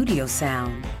hear studio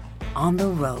sound on the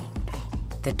road.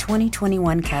 The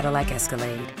 2021 Cadillac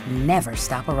Escalade. Never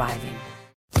stop arriving.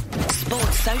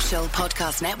 Sports Social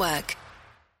Podcast Network.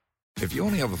 If you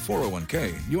only have a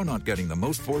 401k, you're not getting the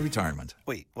most for retirement.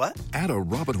 Wait, what? Add a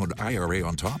Robinhood IRA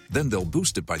on top, then they'll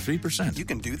boost it by 3%. You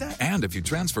can do that? And if you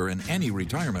transfer in any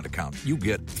retirement account, you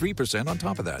get 3% on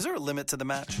top of that. Is there a limit to the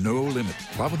match? No limit.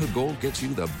 Robinhood Gold gets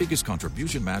you the biggest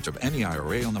contribution match of any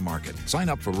IRA on the market. Sign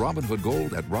up for Robinhood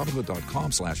Gold at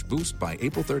Robinhood.com/boost by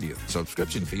April 30th.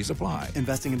 Subscription fees apply.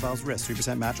 Investing involves risk.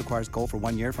 3% match requires gold for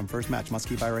 1 year from first match. Must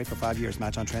keep IRA for 5 years.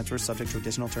 Match on transfers subject to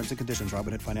additional terms and conditions.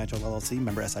 Robinhood Financial LLC,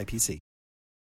 member SIPC.